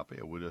ad copy,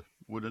 I would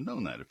have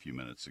known that a few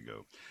minutes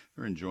ago.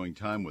 They're enjoying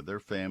time with their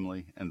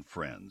family and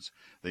friends.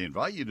 They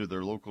invite you to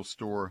their local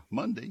store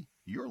Monday,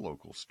 your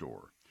local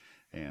store.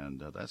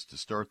 And that's to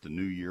start the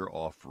new year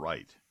off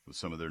right with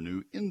some of their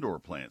new indoor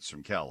plants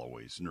from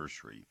Callaway's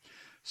Nursery.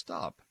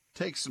 Stop.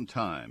 Take some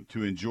time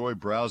to enjoy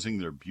browsing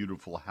their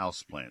beautiful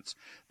houseplants.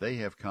 They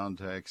have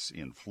contacts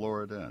in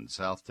Florida and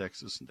South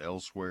Texas and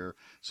elsewhere,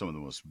 some of the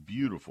most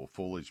beautiful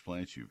foliage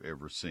plants you've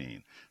ever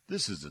seen.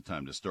 This is the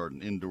time to start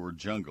an indoor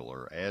jungle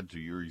or add to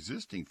your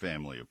existing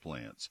family of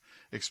plants.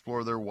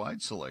 Explore their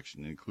wide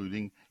selection,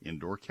 including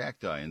indoor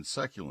cacti and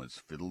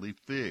succulents, fiddly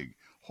fig,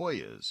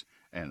 Hoyas,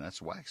 and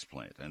that's wax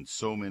plant, and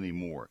so many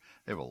more.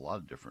 They have a lot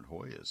of different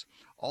Hoyas.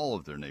 All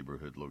of their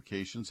neighborhood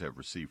locations have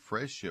received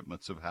fresh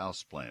shipments of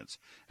houseplants,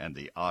 and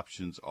the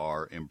options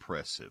are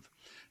impressive.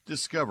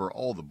 Discover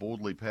all the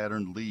boldly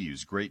patterned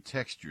leaves, great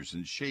textures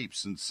and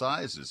shapes and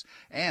sizes,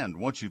 and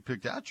once you've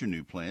picked out your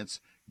new plants,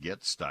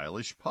 get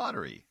stylish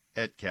pottery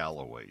at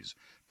Callaway's.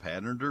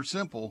 Patterned or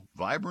simple,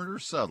 vibrant or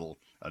subtle,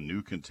 a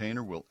new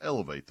container will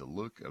elevate the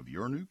look of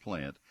your new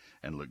plant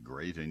and look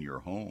great in your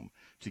home.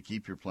 To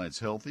keep your plants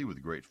healthy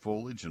with great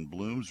foliage and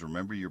blooms,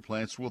 remember your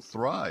plants will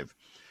thrive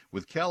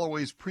with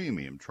Callaway's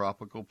premium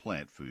tropical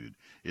plant food.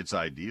 It's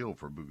ideal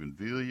for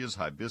bougainvilleas,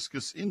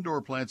 hibiscus,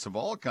 indoor plants of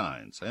all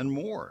kinds, and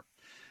more.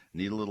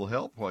 Need a little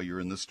help while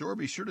you're in the store?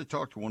 Be sure to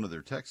talk to one of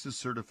their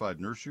Texas-certified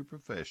nursery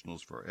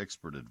professionals for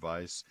expert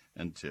advice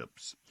and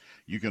tips.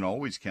 You can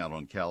always count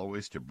on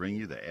Callaway's to bring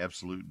you the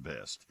absolute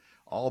best,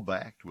 all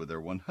backed with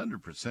their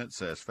 100%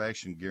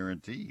 satisfaction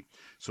guarantee.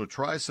 So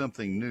try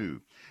something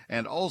new.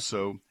 And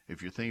also,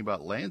 if you're thinking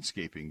about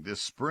landscaping this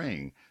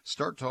spring,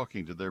 start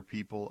talking to their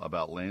people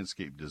about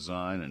landscape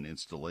design and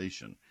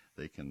installation.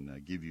 They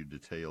can give you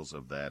details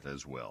of that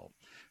as well.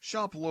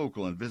 Shop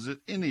local and visit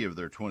any of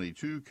their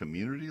 22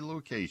 community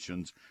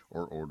locations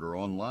or order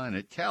online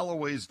at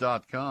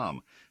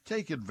Callaways.com.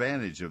 Take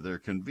advantage of their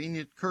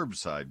convenient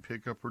curbside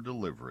pickup or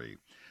delivery.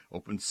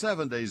 Open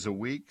 7 days a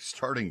week,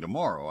 starting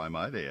tomorrow, I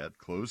might add,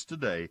 closed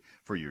today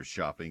for your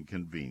shopping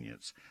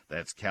convenience.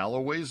 That's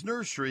Callaway's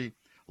Nursery.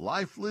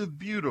 Life lived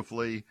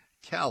beautifully,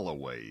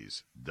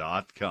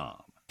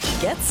 Callaways.com.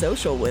 Get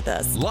social with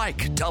us. Like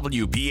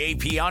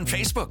WBAP on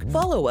Facebook.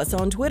 Follow us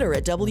on Twitter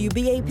at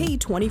WBAP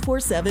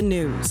 24/7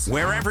 News.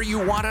 Wherever you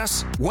want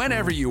us,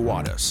 whenever you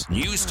want us.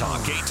 News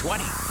Talk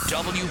 820,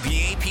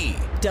 WBAP.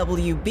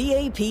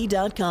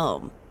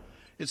 WBAP.com.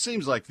 It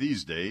seems like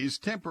these days,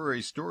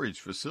 temporary storage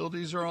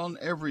facilities are on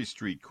every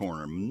street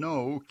corner.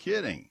 No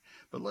kidding.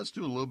 But let's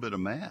do a little bit of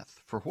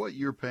math. For what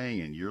you're paying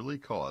in yearly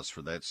costs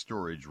for that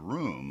storage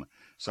room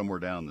somewhere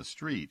down the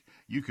street,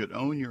 you could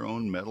own your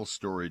own metal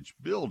storage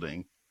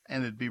building,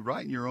 and it'd be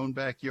right in your own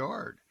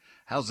backyard.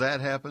 How's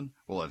that happen?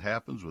 Well, it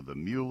happens with the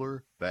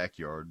Mueller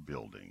Backyard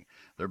Building.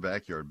 Their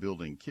backyard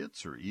building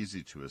kits are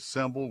easy to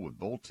assemble with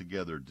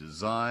bolt-together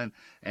design,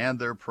 and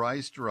they're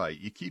priced right.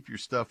 You keep your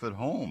stuff at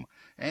home,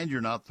 and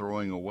you're not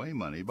throwing away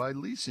money by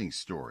leasing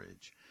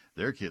storage.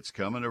 Their kits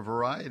come in a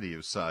variety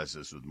of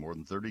sizes with more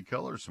than 30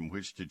 colors from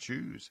which to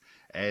choose,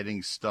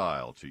 adding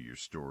style to your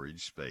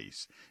storage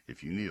space.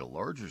 If you need a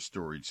larger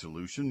storage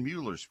solution,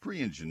 Mueller's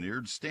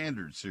pre-engineered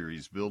standard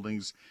series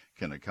buildings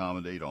can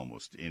accommodate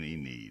almost any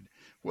need.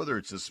 Whether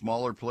it's a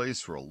smaller place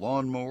for a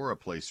lawnmower, a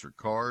place for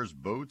cars,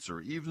 boats, or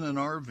even an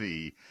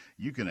RV,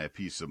 you can have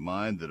peace of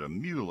mind that a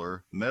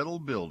Mueller metal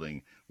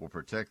building will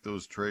protect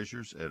those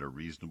treasures at a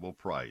reasonable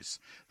price.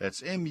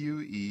 That's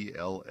Mueller.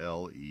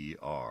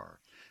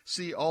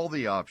 See all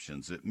the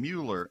options at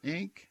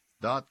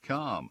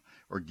MuellerInc.com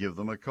or give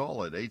them a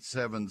call at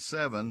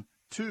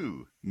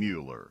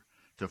 877-2-MUELLER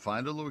to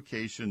find a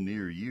location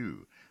near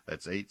you.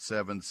 That's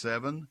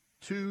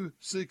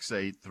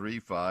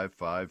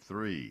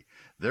 877-268-3553.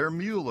 They're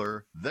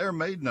Mueller, they're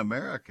made in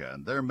America,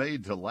 and they're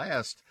made to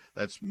last.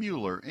 That's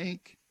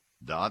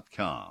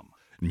MuellerInc.com.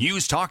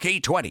 News Talk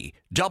 820,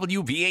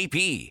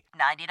 WBAP.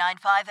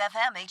 99.5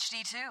 FM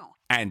HD2.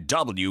 And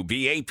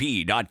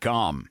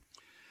WBAP.com.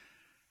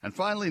 And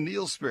finally,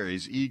 Neil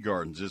Sperry's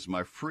eGardens is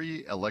my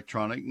free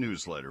electronic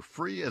newsletter.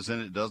 Free as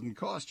in it doesn't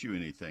cost you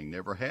anything.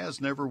 Never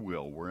has, never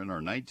will. We're in our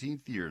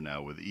 19th year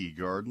now with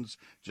eGardens.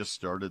 Just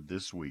started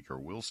this week, or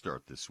will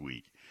start this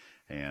week.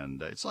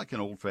 And it's like an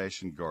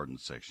old-fashioned garden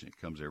section.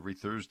 It comes every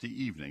Thursday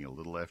evening, a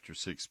little after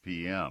 6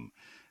 p.m.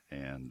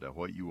 And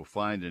what you will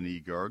find in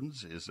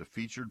eGardens is a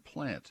featured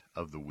plant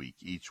of the week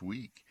each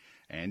week.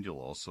 And you'll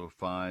also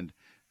find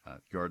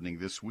Gardening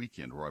This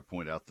Weekend, where I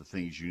point out the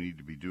things you need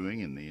to be doing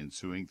in the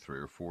ensuing 3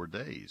 or 4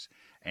 days.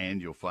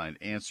 And you'll find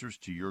answers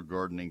to your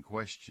gardening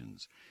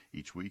questions.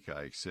 Each week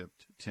I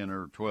accept 10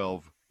 or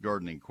 12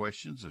 gardening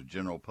questions of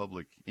general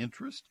public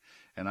interest,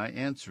 and I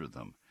answer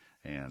them.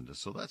 And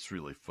so that's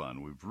really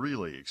fun. We've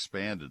really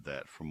expanded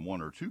that from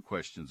 1 or 2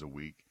 questions a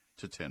week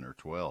to 10 or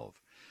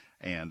 12.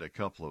 And a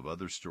couple of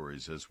other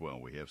stories as well.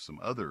 We have some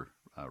other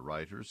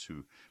writers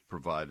who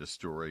provide a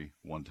story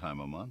one time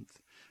a month.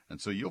 And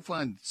so you'll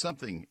find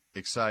something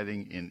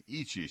exciting in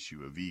each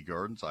issue of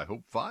eGardens. I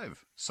hope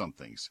 5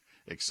 somethings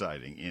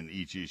exciting in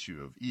each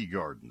issue of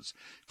eGardens.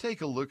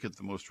 Take a look at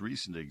the most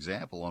recent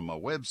example on my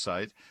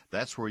website.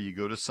 That's where you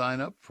go to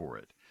sign up for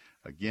it.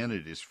 Again,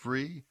 it is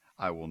free.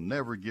 I will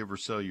never give or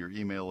sell your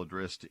email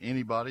address to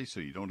anybody, so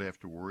you don't have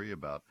to worry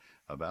about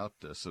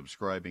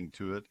subscribing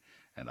to it.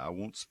 And I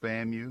won't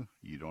spam you.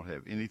 You don't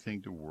have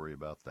anything to worry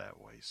about that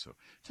way. So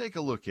take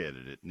a look at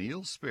it at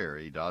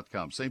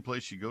neilsperry.com. Same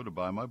place you go to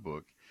buy my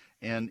book,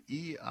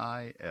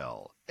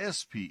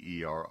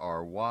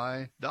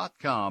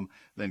 NEILSPERRY.com.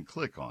 Then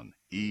click on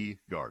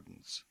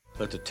eGardens.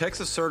 Let the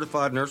Texas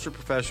Certified Nursery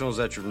Professionals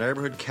at your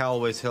neighborhood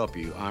Callaways help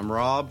you. I'm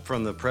Rob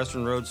from the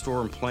Preston Road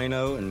store in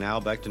Plano, and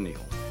now back to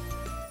Neil.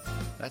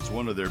 That's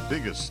one of their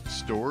biggest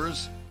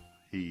stores.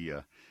 He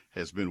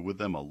has been with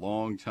them a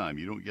long time.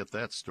 You don't get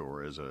that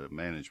store as a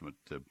management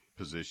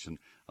position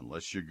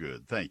unless you're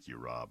good. Thank you,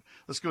 Rob.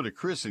 Let's go to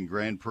Chris in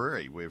Grand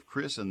Prairie. We have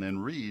Chris and then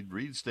Reed.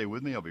 Reed, stay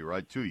with me. I'll be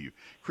right to you.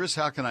 Chris,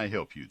 how can I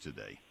help you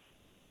today?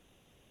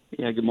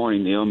 Yeah, good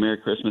morning, Neil. Merry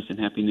Christmas and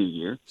Happy New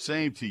Year.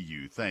 Same to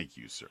you. Thank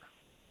you, sir.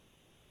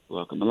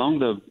 Welcome. Along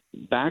the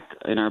back,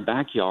 in our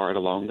backyard,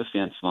 along the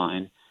fence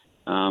line,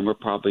 we're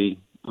probably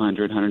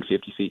 100,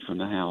 150 feet from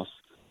the house.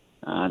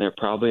 They're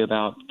probably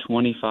about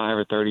 25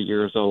 or 30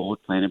 years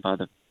old, planted by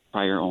the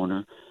prior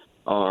owner,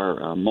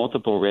 are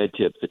multiple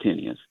red-tip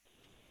photinias.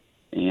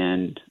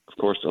 And, of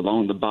course,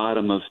 along the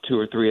bottom of 2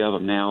 or 3 of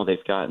them now,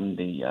 they've gotten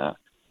the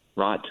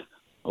rot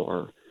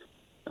or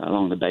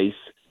along the base.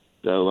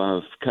 So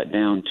I've cut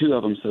down 2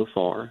 of them so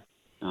far.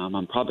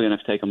 I'm probably going to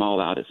have to take them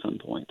all out at some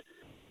point.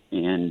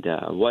 And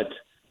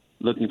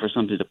looking for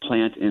something to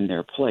plant in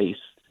their place,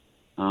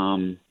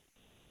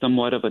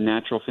 somewhat of a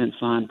natural fence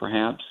line,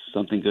 perhaps,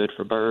 something good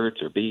for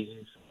birds or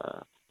bees.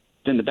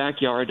 In the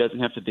backyard, doesn't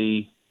have to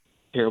be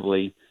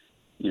terribly,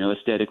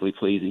 aesthetically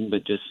pleasing,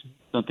 but just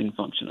something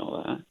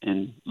functional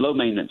and low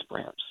maintenance,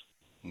 perhaps.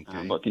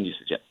 Okay. What can you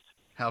suggest?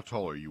 How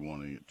tall are you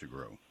wanting it to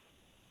grow?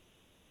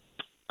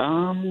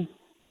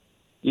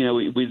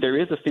 There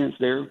is a fence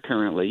there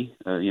currently,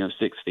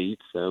 6 feet.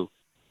 So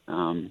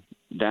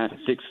that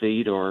 6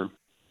 feet these are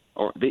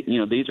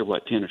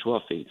 10 or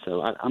 12 feet.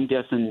 So I'm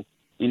guessing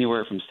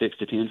anywhere from 6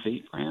 to 10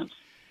 feet, perhaps.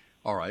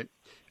 All right.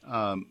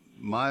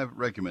 My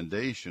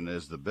recommendation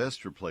as the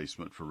best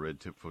replacement for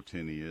red-tip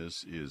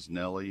photinias is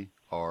Nellie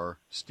R.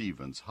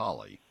 Stevens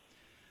holly,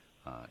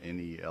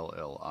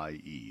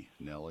 Nellie,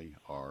 Nellie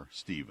R.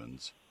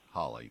 Stevens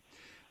holly.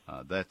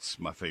 That's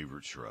my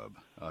favorite shrub.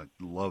 I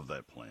love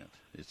that plant.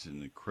 It's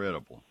an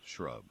incredible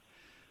shrub.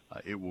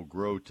 It will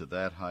grow to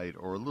that height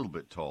or a little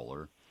bit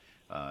taller.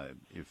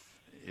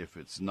 If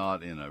it's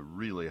not in a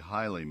really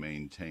highly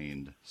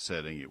maintained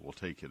setting, it will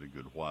take it a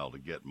good while to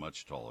get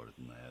much taller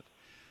than that.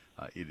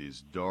 It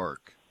is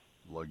dark,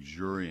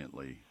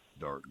 luxuriantly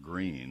dark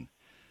green,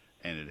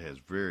 and it has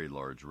very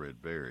large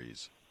red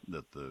berries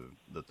that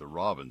the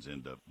robins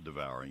end up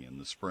devouring in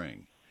the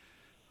spring.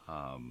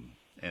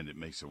 And it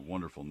makes a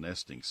wonderful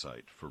nesting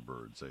site for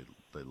birds.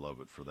 They love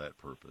it for that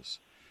purpose.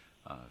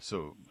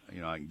 So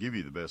I can give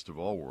you the best of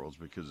all worlds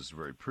because it's a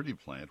very pretty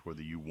plant.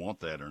 Whether you want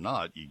that or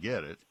not, you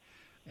get it.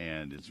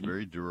 And it's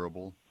very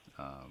durable.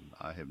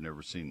 I have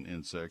never seen an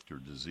insect or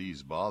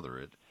disease bother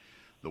it.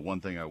 The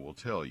one thing I will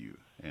tell you,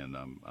 and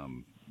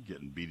I'm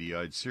getting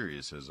beady-eyed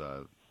serious as I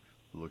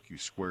look you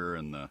square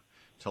in the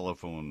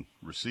telephone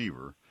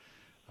receiver,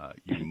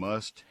 you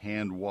must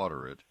hand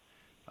water it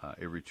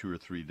every 2 or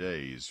 3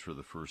 days for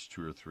the first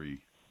 2 or 3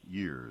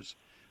 years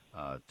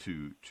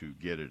to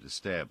get it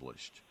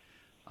established.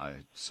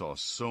 I saw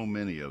so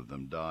many of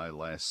them die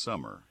last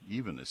summer,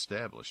 even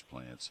established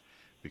plants,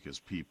 because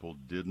people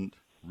didn't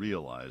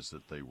realize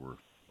that they were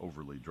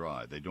overly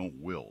dry. They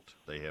don't wilt.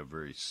 They have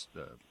very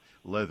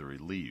leathery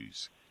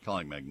leaves,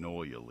 kind of like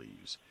magnolia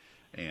leaves,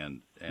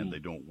 and they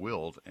don't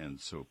wilt, and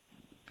so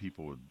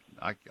people would.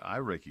 I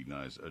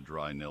recognize a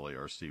dry Nellie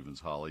R.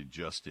 Stevens holly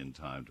just in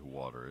time to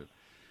water it,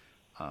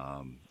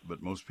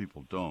 but most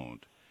people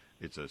don't.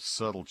 It's a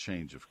subtle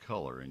change of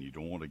color, and you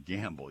don't want to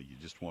gamble. You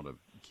just want to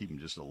keep them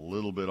just a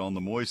little bit on the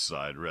moist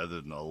side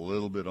rather than a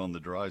little bit on the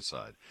dry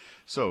side.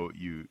 So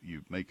you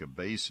make a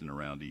basin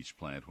around each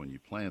plant when you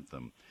plant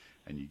them,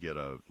 and you get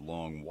a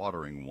long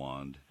watering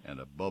wand and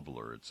a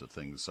bubbler. It's a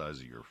thing the size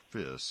of your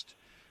fist,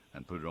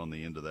 and put it on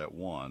the end of that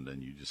wand,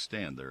 and you just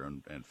stand there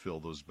and fill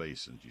those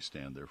basins. You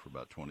stand there for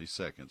about 20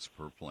 seconds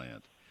per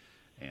plant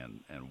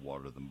and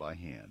water them by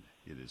hand.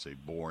 It is a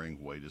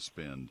boring way to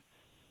spend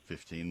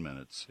 15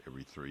 minutes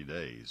every 3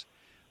 days,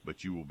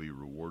 but you will be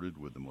rewarded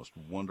with the most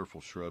wonderful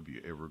shrub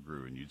you ever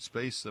grew. And you'd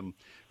space them,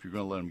 if you're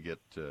going to let them get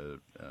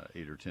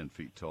 8 or 10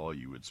 feet tall,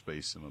 you would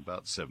space them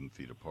about 7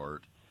 feet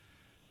apart.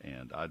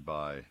 And I'd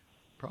buy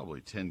probably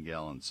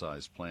 10-gallon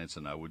sized plants,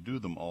 and I would do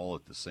them all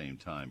at the same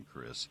time,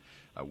 Chris.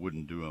 I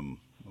wouldn't do them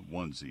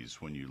onesies.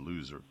 When you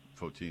lose a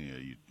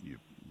photinia, you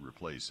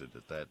replace it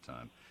at that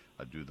time.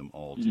 I'd do them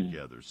all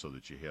together so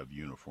that you have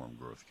uniform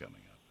growth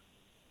coming up.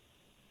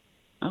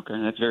 Okay,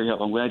 that's very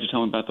helpful. I'm glad you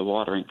told me about the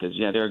watering because,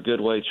 there are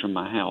good ways from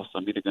my house.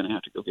 I'm either going to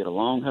have to go get a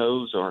long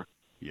hose or...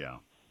 Yeah,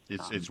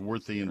 it's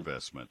worth the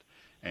investment,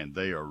 and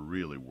they are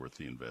really worth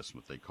the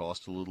investment. They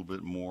cost a little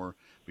bit more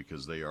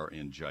because they are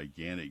in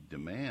gigantic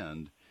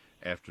demand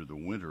after the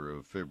winter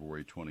of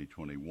February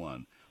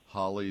 2021.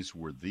 Hollies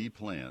were the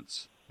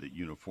plants that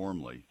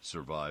uniformly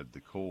survived the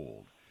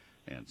cold,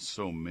 and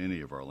so many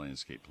of our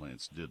landscape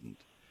plants didn't.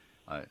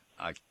 I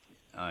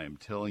am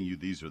telling you,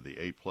 these are the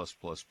A+++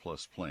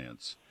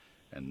 plants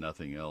and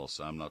nothing else.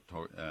 I'm not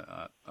talking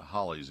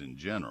hollies in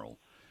general,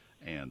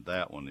 and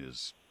that one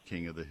is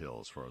king of the hill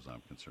as far as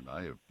I'm concerned.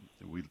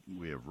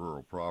 We have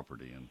rural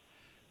property, and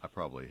I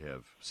probably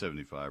have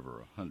 75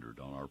 or 100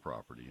 on our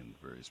property in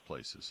various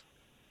places.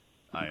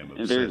 I am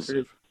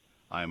obsessive.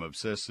 I am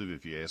obsessive.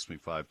 If you ask me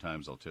 5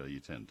 times, I'll tell you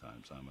 10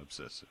 times. I'm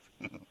obsessive.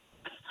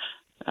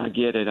 I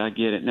get it.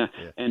 Now,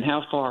 and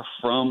how far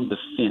from the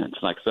fence?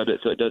 So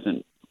it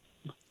doesn't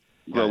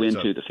grow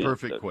into the fence.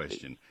 Perfect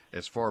question.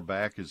 As far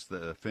back as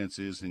the fence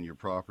is in your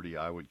property,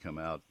 I would come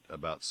out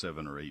about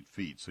 7 or 8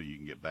 feet so you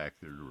can get back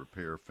there to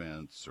repair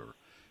fence or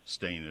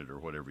stain it or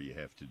whatever you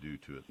have to do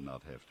to it and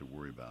not have to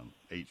worry about them.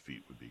 8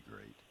 feet would be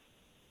great.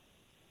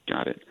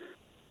 Got it.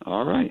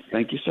 All right.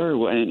 Thank you, sir.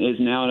 Well, and is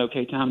now an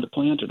okay time to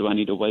plant, or do I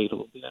need to wait a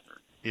little bit?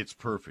 It's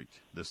perfect.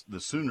 The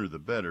sooner the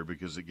better,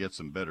 because it gets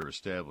them better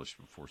established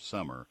before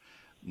summer.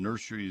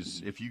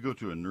 Nurseries, if you go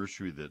to a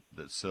nursery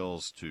that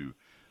sells to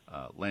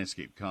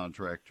landscape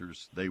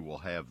contractors, they will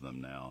have them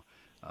now.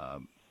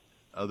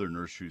 Other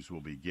nurseries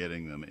will be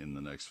getting them in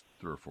the next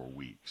 3 or 4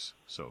 weeks.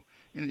 So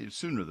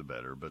sooner the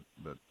better, but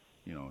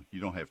you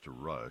don't have to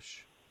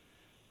rush.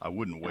 I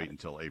wouldn't wait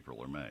until April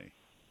or May.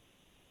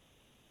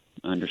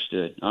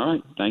 Understood. All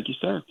right. Thank you,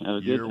 sir. Have a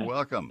good day. You're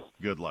welcome.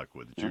 Good luck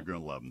with it. You're going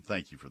to love them.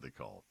 Thank you for the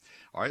call.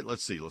 All right,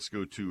 let's see. Let's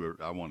go to,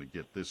 I want to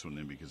get this one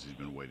in because he's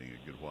been waiting a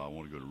good while. I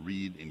want to go to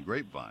Reed in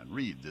Grapevine.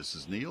 Reed, this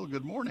is Neil.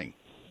 Good morning.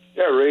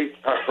 Yeah, Reed.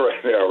 All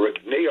right now,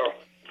 Neil.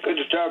 Good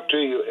to talk to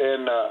you.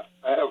 And I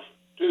have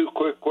 2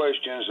 quick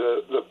questions.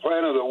 The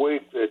plant of the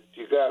week that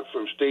you got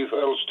from Steve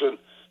Huddleston,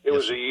 it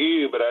was a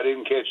U, but I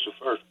didn't catch the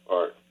first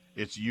part.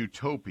 It's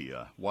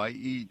Utopia.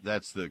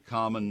 That's the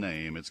common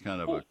name. It's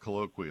kind of a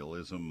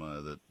colloquialism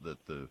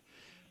that the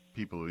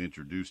people who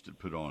introduced it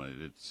put on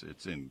it.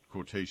 It's in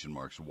quotation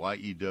marks,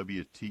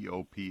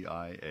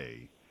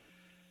 YEWTOPIA.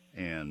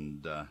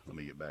 And let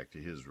me get back to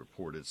his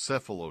report. It's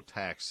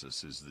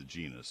Cephalotaxis is the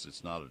genus.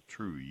 It's not a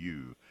true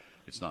U.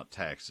 It's not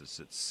taxus.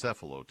 It's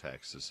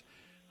Cephalotaxis.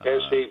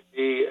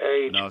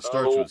 S-E-P-H-O. No, it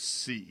starts with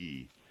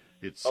C-E.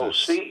 It's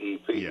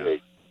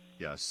C-E-P-H.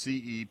 Yeah,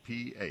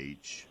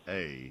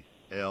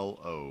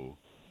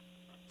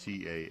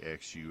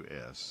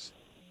 C-E-P-H-A-L-O-T-A-X-U-S.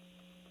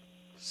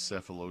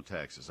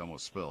 Cephalotaxis. I'm going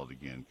to spell it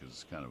again because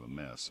it's kind of a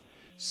mess.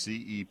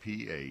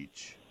 C-E-P-H-A-L-O,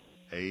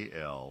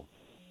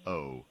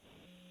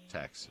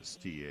 Taxis,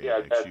 T-A-X-U-S. Yeah,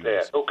 I got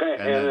that. Okay.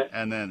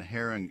 And then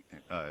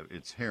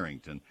it's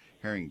Harrington,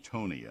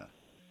 Harringtonia,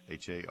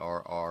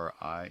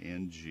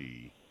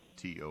 Harringtonia.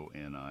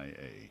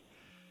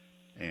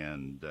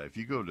 And if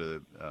you go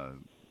to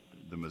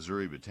the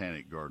Missouri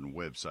Botanic Garden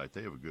website,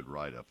 they have a good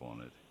write-up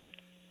on it.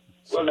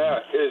 Well, now,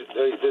 does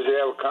it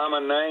have a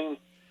common name?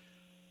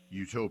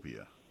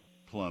 Utopia,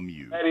 Plum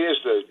U. That is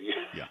the...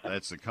 Yeah,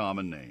 that's the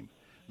common name.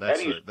 How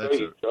do you spell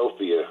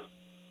Utopia?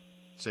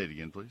 Say it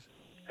again, please.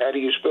 How do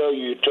you spell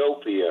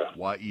Utopia?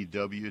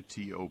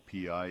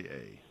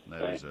 Y-E-W-T-O-P-I-A.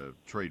 That is a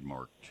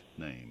trademarked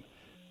name,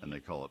 and they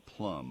call it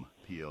Plum,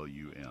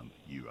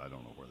 P-L-U-M-U. I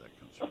don't know where that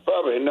comes from. I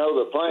probably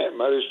know the plant,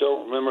 but I just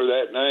don't remember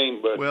that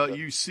name. But well,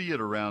 you see it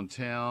around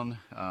town.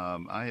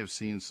 I have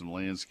seen some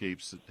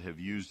landscapes that have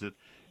used it,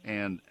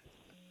 and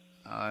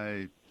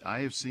I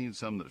have seen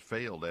some that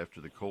failed after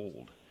the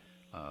cold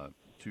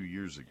 2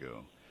 years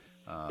ago.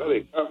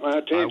 Really caught my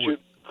attention.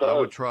 I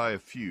would try a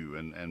few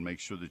and make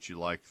sure that you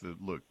like the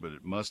look, but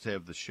it must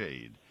have the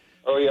shade.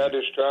 Oh, yeah, I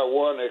just tried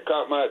one. It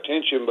caught my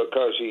attention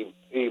because he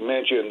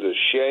mentioned the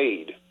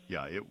shade.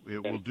 Yeah, it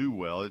will do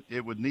well.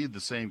 It would need the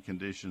same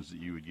conditions that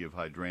you would give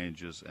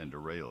hydrangeas and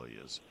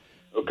Aralias.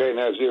 Okay,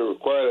 now does it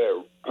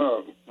require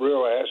that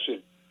real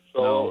acid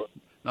soil? No,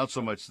 not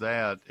so much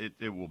that.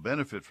 It will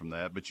benefit from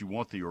that, but you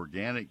want the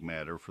organic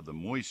matter for the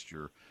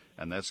moisture,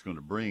 and that's going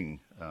to bring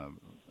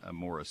a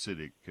more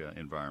acidic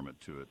environment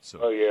to it. So.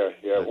 Oh, yeah.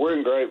 We're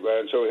in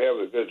Grapevine, so we have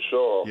the good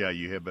soil. Yeah,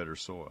 you have better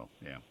soil,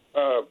 yeah.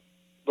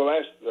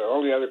 The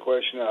only other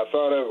question I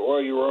thought of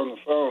while you were on the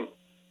phone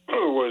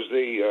was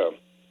the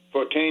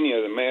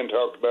Photinia. The man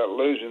talked about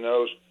losing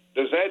those.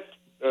 Does that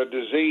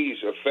disease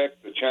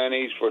affect the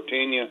Chinese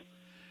Photinia?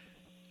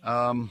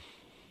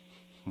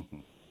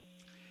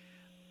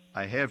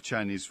 I have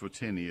Chinese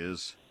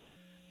Photinias,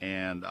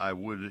 and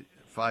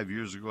 5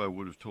 years ago, I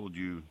would have told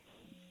you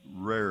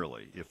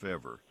rarely, if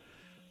ever.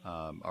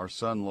 Our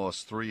son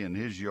lost 3 in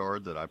his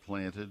yard that I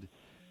planted,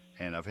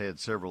 and I've had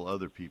several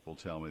other people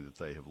tell me that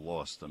they have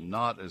lost them.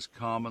 Not as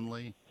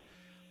commonly,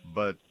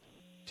 but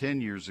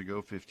 10 years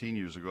ago, 15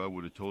 years ago, I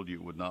would have told you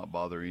it would not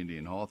bother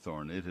Indian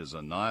hawthorn. It has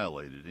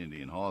annihilated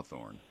Indian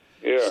hawthorn.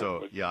 Yeah.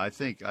 So, yeah, I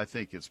think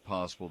it's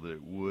possible that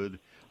it would.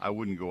 I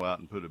wouldn't go out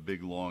and put a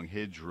big, long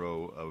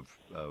hedgerow of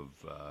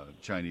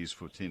Chinese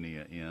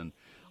Photinia in.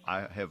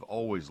 I have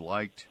always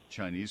liked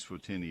Chinese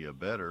Photinia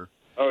better.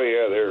 Oh,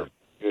 yeah, they're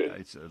good.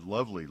 It's a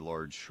lovely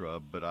large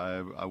shrub, but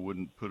I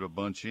wouldn't put a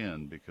bunch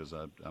in because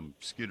I'm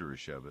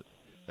skitterish of it.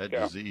 That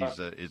disease,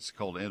 it's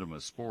called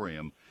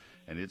entomosporium,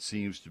 and it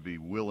seems to be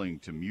willing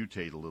to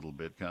mutate a little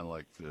bit, kind of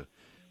like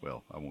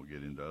well, I won't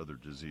get into other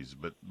diseases,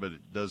 but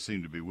it does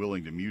seem to be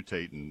willing to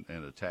mutate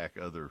and attack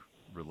other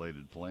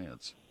related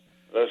plants.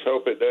 Let's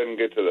hope it doesn't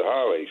get to the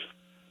hollies.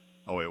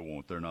 Oh, it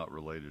won't. They're not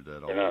related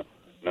at all. They're not.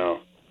 No.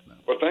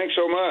 Well, thanks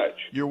so much.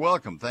 You're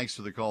welcome. Thanks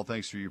for the call.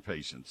 Thanks for your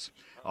patience.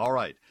 All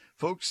right,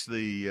 folks,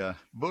 the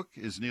book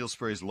is Neil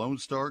Sperry's Lone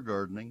Star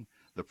Gardening.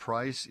 The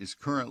price is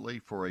currently,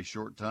 for a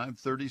short time,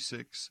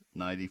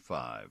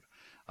 $36.95.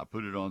 I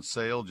put it on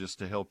sale just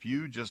to help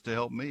you, just to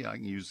help me. I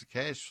can use the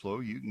cash flow.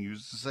 You can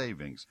use the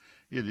savings.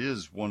 It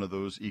is one of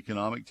those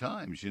economic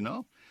times, you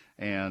know.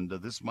 And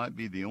this might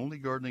be the only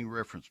gardening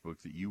reference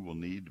book that you will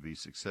need to be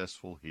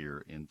successful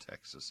here in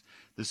Texas.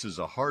 This is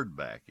a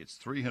hardback. It's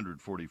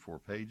 344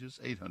 pages,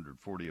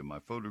 840 of my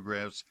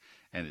photographs,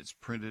 and it's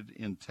printed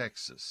in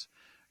Texas,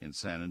 in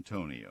San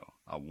Antonio.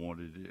 I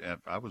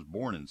was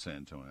born in San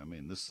Antonio. I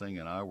mean, this thing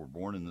and I were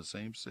born in the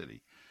same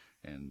city,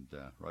 and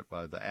right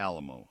by the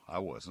Alamo.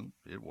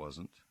 It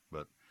wasn't,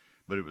 but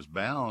it was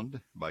bound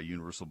by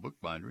Universal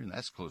Bookbindery, and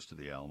that's close to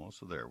the Alamo,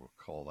 so there, we'll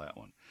call that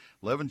one.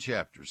 11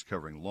 chapters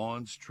covering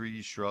lawns,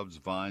 trees, shrubs,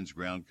 vines,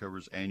 ground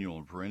covers, annual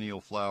and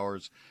perennial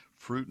flowers,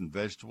 fruit and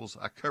vegetables.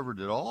 I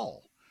covered it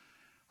all.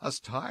 I was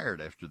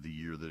tired after the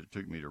year that it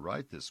took me to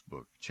write this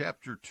book.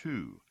 Chapter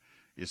 2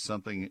 is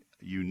something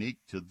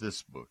unique to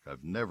this book.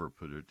 I've never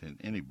put it in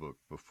any book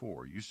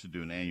before. Used to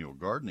do an annual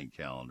gardening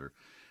calendar,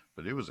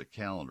 but it was a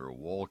calendar, a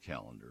wall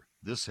calendar.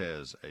 This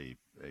has a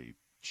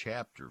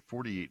chapter,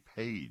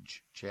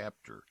 48-page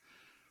chapter,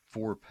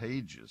 4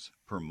 pages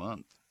per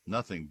month,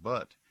 nothing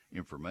but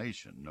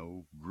information,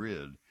 no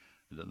grid.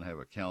 It doesn't have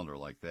a calendar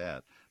like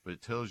that, but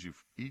it tells you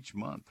each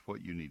month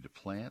what you need to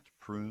plant,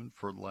 prune,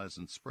 fertilize,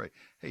 and spray.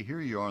 Hey,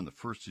 here you are on the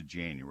 1st of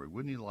January.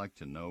 Wouldn't you like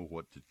to know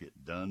what to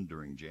get done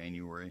during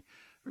January?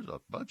 There's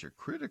a bunch of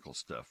critical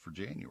stuff for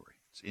January.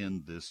 It's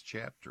in this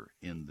chapter,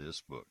 in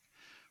this book.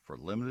 For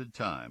a limited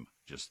time,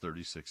 just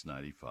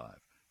 $36.95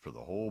 for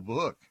the whole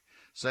book.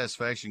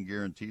 Satisfaction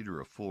guaranteed or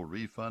a full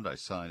refund. I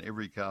sign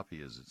every copy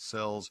as it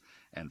sells,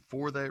 and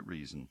for that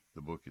reason,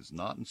 the book is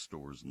not in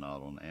stores,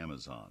 not on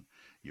Amazon.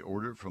 You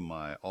order it from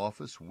my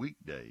office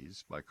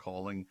weekdays by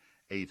calling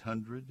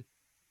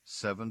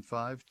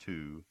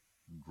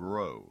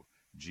 800-752-GROW,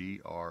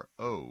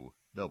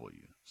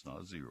 G-R-O-W. It's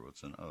not a zero,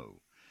 it's an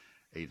O.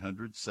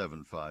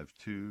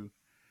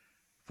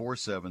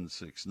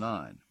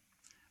 800-752-4769.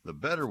 The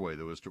better way,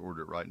 though, is to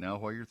order it right now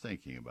while you're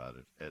thinking about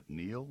it at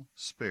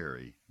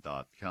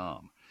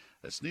neilsperry.com.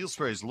 That's Neil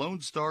Sperry's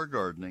Lone Star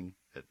Gardening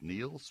at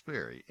Neil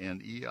Sperry,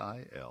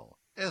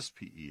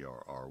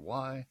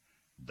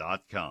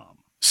 NeilSperry.com.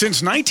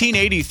 Since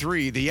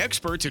 1983, the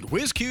experts at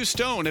WhizQ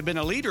Stone have been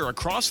a leader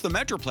across the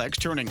Metroplex,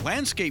 turning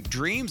landscape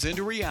dreams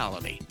into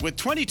reality. With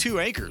 22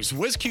 acres,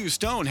 WhizQ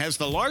Stone has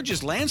the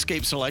largest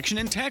landscape selection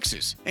in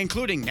Texas,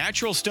 including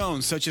natural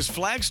stones such as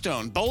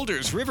flagstone,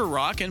 boulders, river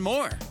rock, and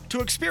more.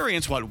 To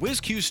experience what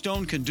WhizQ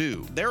Stone can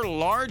do, their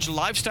large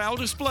lifestyle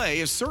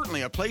display is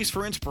certainly a place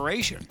for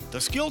inspiration. The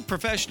skilled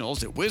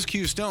professionals at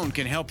WhizQ Stone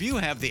can help you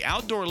have the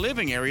outdoor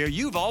living area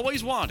you've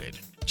always wanted.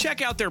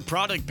 Check out their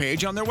product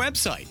page on their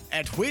website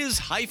at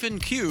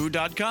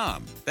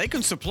whiz-q.com. They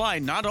can supply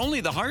not only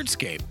the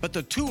hardscape, but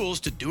the tools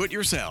to do it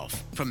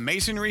yourself. From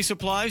masonry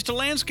supplies to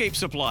landscape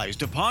supplies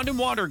to pond and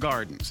water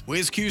gardens,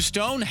 WhizQ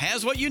Stone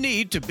has what you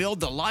need to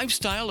build the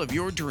lifestyle of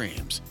your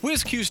dreams.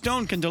 WhizQ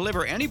Stone can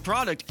deliver any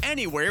product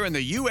anywhere in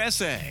the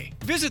USA.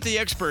 Visit the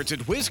experts at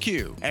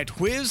WhizQ at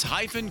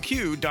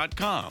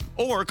whiz-q.com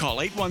or call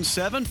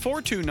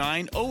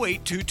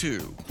 817-429-0822.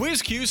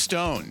 WhizQ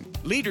Stone,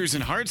 leaders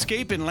in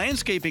hardscape and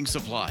landscaping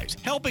supplies,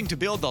 helping to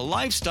build the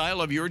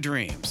lifestyle of your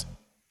dreams.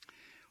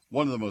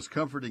 One of the most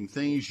comforting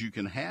things you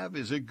can have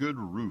is a good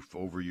roof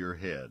over your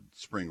head.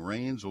 Spring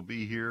rains will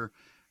be here.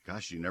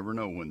 Gosh, you never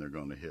know when they're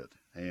going to hit.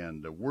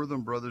 And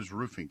Wortham Brothers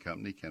Roofing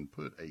Company can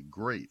put a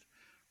great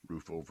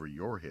roof over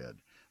your head.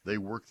 They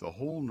work the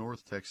whole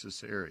North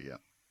Texas area.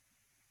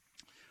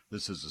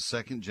 This is a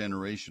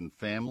second-generation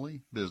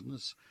family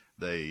business.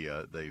 They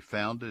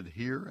founded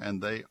here,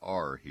 and they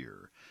are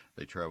here.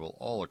 They travel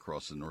all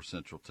across the North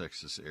Central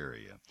Texas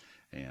area,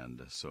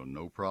 and so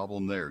no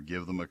problem there.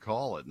 Give them a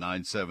call at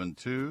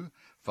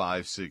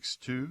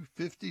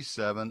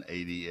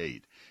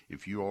 972-562-5788.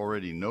 If you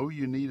already know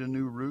you need a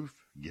new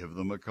roof, give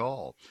them a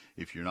call.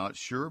 If you're not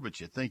sure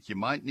but you think you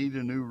might need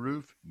a new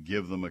roof,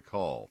 give them a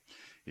call.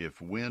 If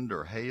wind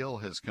or hail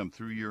has come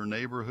through your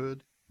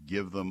neighborhood,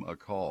 give them a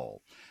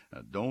call.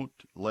 Now, don't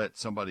let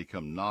somebody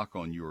come knock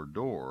on your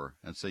door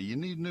and say, you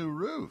need a new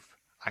roof.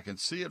 I can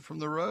see it from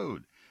the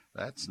road.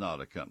 That's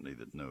not a company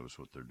that knows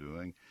what they're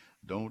doing.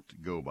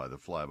 Don't go by the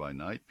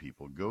fly-by-night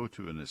people. Go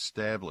to an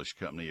established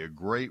company, a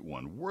great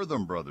one,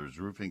 Wortham Brothers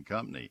Roofing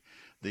Company.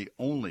 The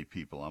only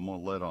people I'm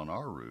going to let on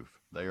our roof,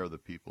 they are the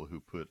people who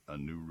put a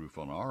new roof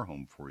on our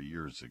home 4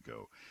 years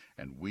ago.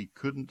 And we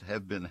couldn't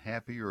have been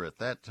happier at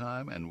that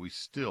time, and we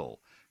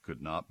still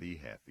could not be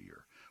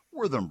happier.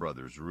 Wortham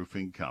Brothers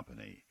Roofing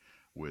Company,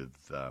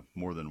 with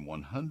more than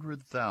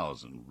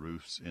 100,000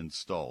 roofs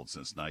installed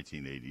since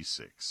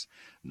 1986.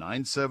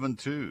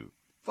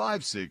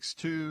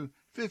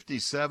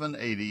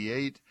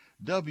 972-562-5788,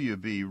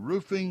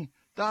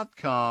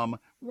 WBRoofing.com,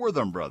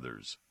 Wortham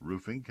Brothers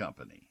Roofing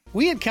Company.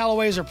 We at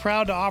Callaway's are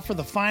proud to offer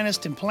the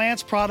finest in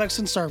plants, products,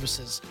 and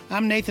services.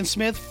 I'm Nathan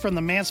Smith from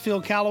the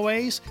Mansfield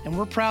Callaways, and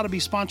we're proud to be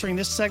sponsoring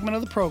this segment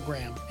of the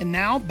program. And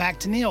now, back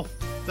to Neil.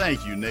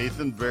 Thank you,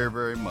 Nathan, very,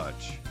 very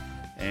much.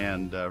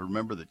 And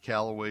remember that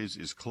Callaway's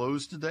is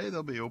closed today.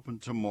 They'll be open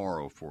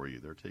tomorrow for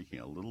you. They're taking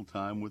a little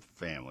time with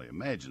family.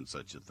 Imagine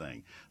such a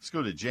thing. Let's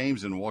go to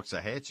James in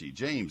Waxahachie.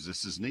 James,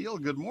 this is Neil.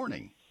 Good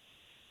morning.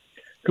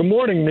 Good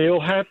morning, Neil.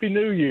 Happy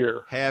New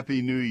Year.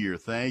 Happy New Year.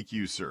 Thank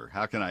you, sir.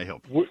 How can I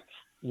help you?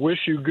 wish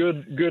you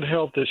good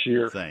health this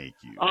year. Thank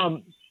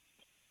you.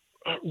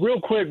 Real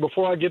quick,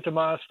 before I get to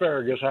my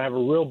asparagus, I have a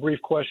real brief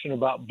question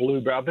about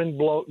blueberry. I've been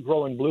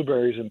growing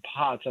blueberries in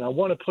pots, and I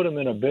want to put them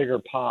in a bigger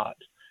pot.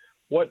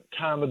 What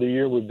time of the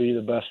year would be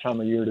the best time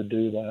of year to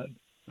do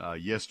that?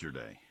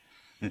 Yesterday.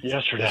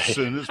 Yesterday. As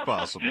soon as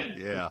possible.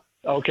 Yeah.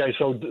 Okay,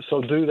 so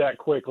do that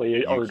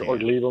quickly, or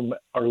leave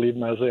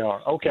them as they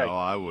are. Okay. No,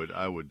 I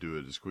would do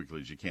it as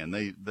quickly as you can.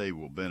 They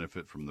will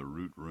benefit from the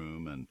root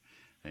room,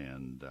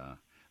 and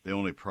the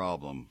only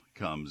problem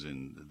comes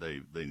in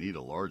they need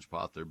a large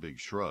pot. They're big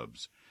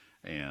shrubs,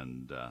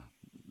 and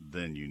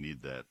then you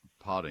need that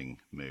potting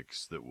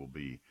mix that will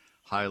be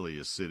highly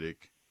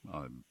acidic,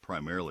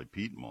 primarily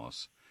peat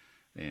moss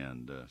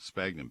and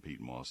sphagnum peat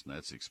moss, and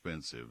that's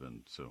expensive.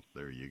 And so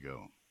there you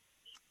go.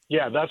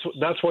 Yeah,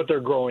 that's what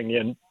they're growing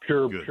in,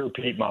 pure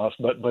peat moss,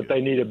 but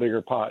they need a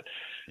bigger pot.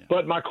 Yeah.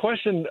 But my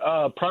question,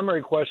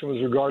 primary question,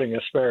 was regarding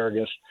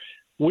asparagus.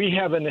 We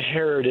have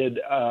inherited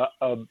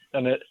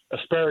an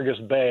asparagus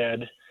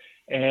bed,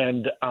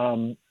 and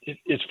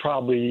it's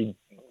probably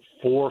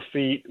 4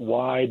 feet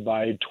wide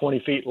by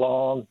 20 feet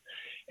long.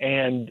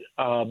 And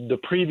the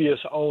previous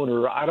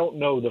owner, I don't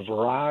know the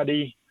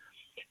variety,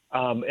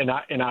 and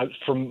I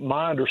from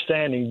my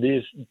understanding,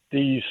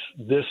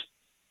 this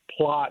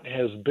plot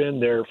has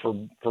been there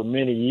for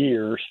many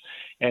years,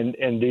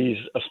 and these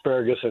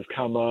asparagus have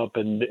come up,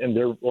 and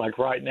they're like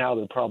right now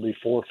they're probably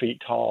 4 feet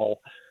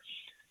tall.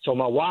 So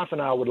my wife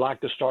and I would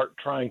like to start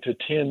trying to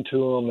tend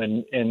to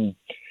them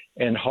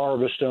and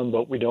harvest them,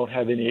 but we don't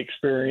have any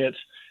experience.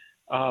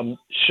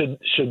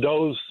 Should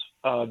those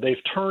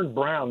they've turned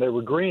brown? They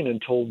were green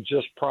until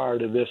just prior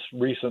to this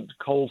recent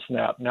cold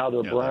snap. Now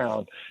they're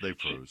brown. They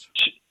froze.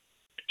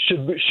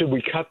 Should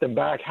we cut them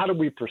back? How do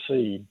we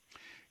proceed?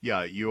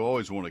 Yeah, you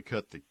always want to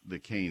cut the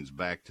canes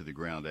back to the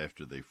ground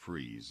after they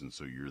freeze, and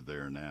so you're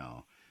there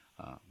now.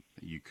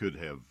 You could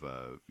have,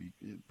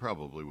 it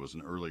probably was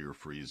an earlier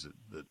freeze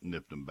that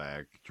nipped them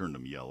back, turned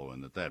them yellow,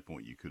 and at that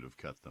point you could have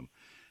cut them.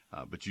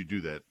 But you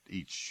do that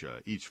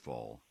each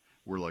fall.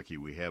 We're lucky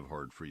we have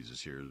hard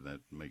freezes here. That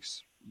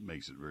makes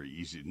it very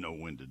easy to know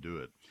when to do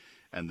it.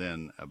 And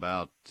then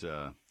about,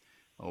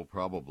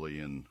 probably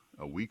in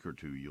a week or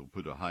two, you'll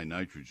put a high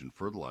nitrogen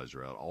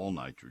fertilizer out, all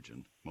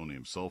nitrogen,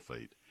 ammonium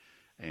sulfate,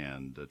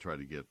 and try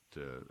to get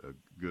a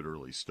good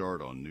early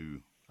start on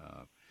new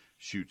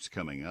shoots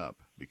coming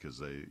up,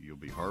 because you'll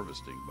be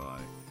harvesting by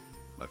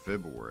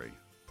February.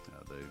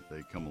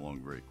 They come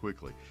along very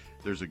quickly.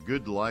 There's a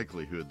good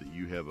likelihood that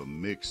you have a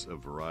mix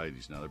of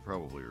varieties. Now, there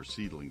probably are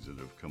seedlings that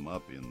have come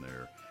up in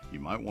there. You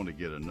might want to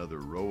get another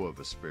row of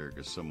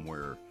asparagus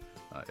somewhere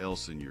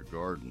else in your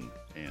garden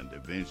and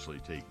eventually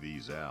take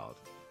these out.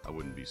 I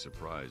wouldn't be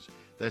surprised.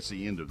 That's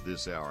the end of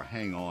this hour.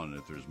 Hang on.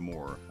 If there's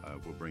more,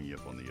 we'll bring you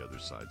up on the other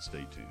side.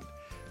 Stay tuned.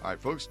 All right,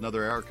 folks,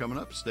 another hour coming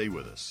up. Stay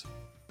with us.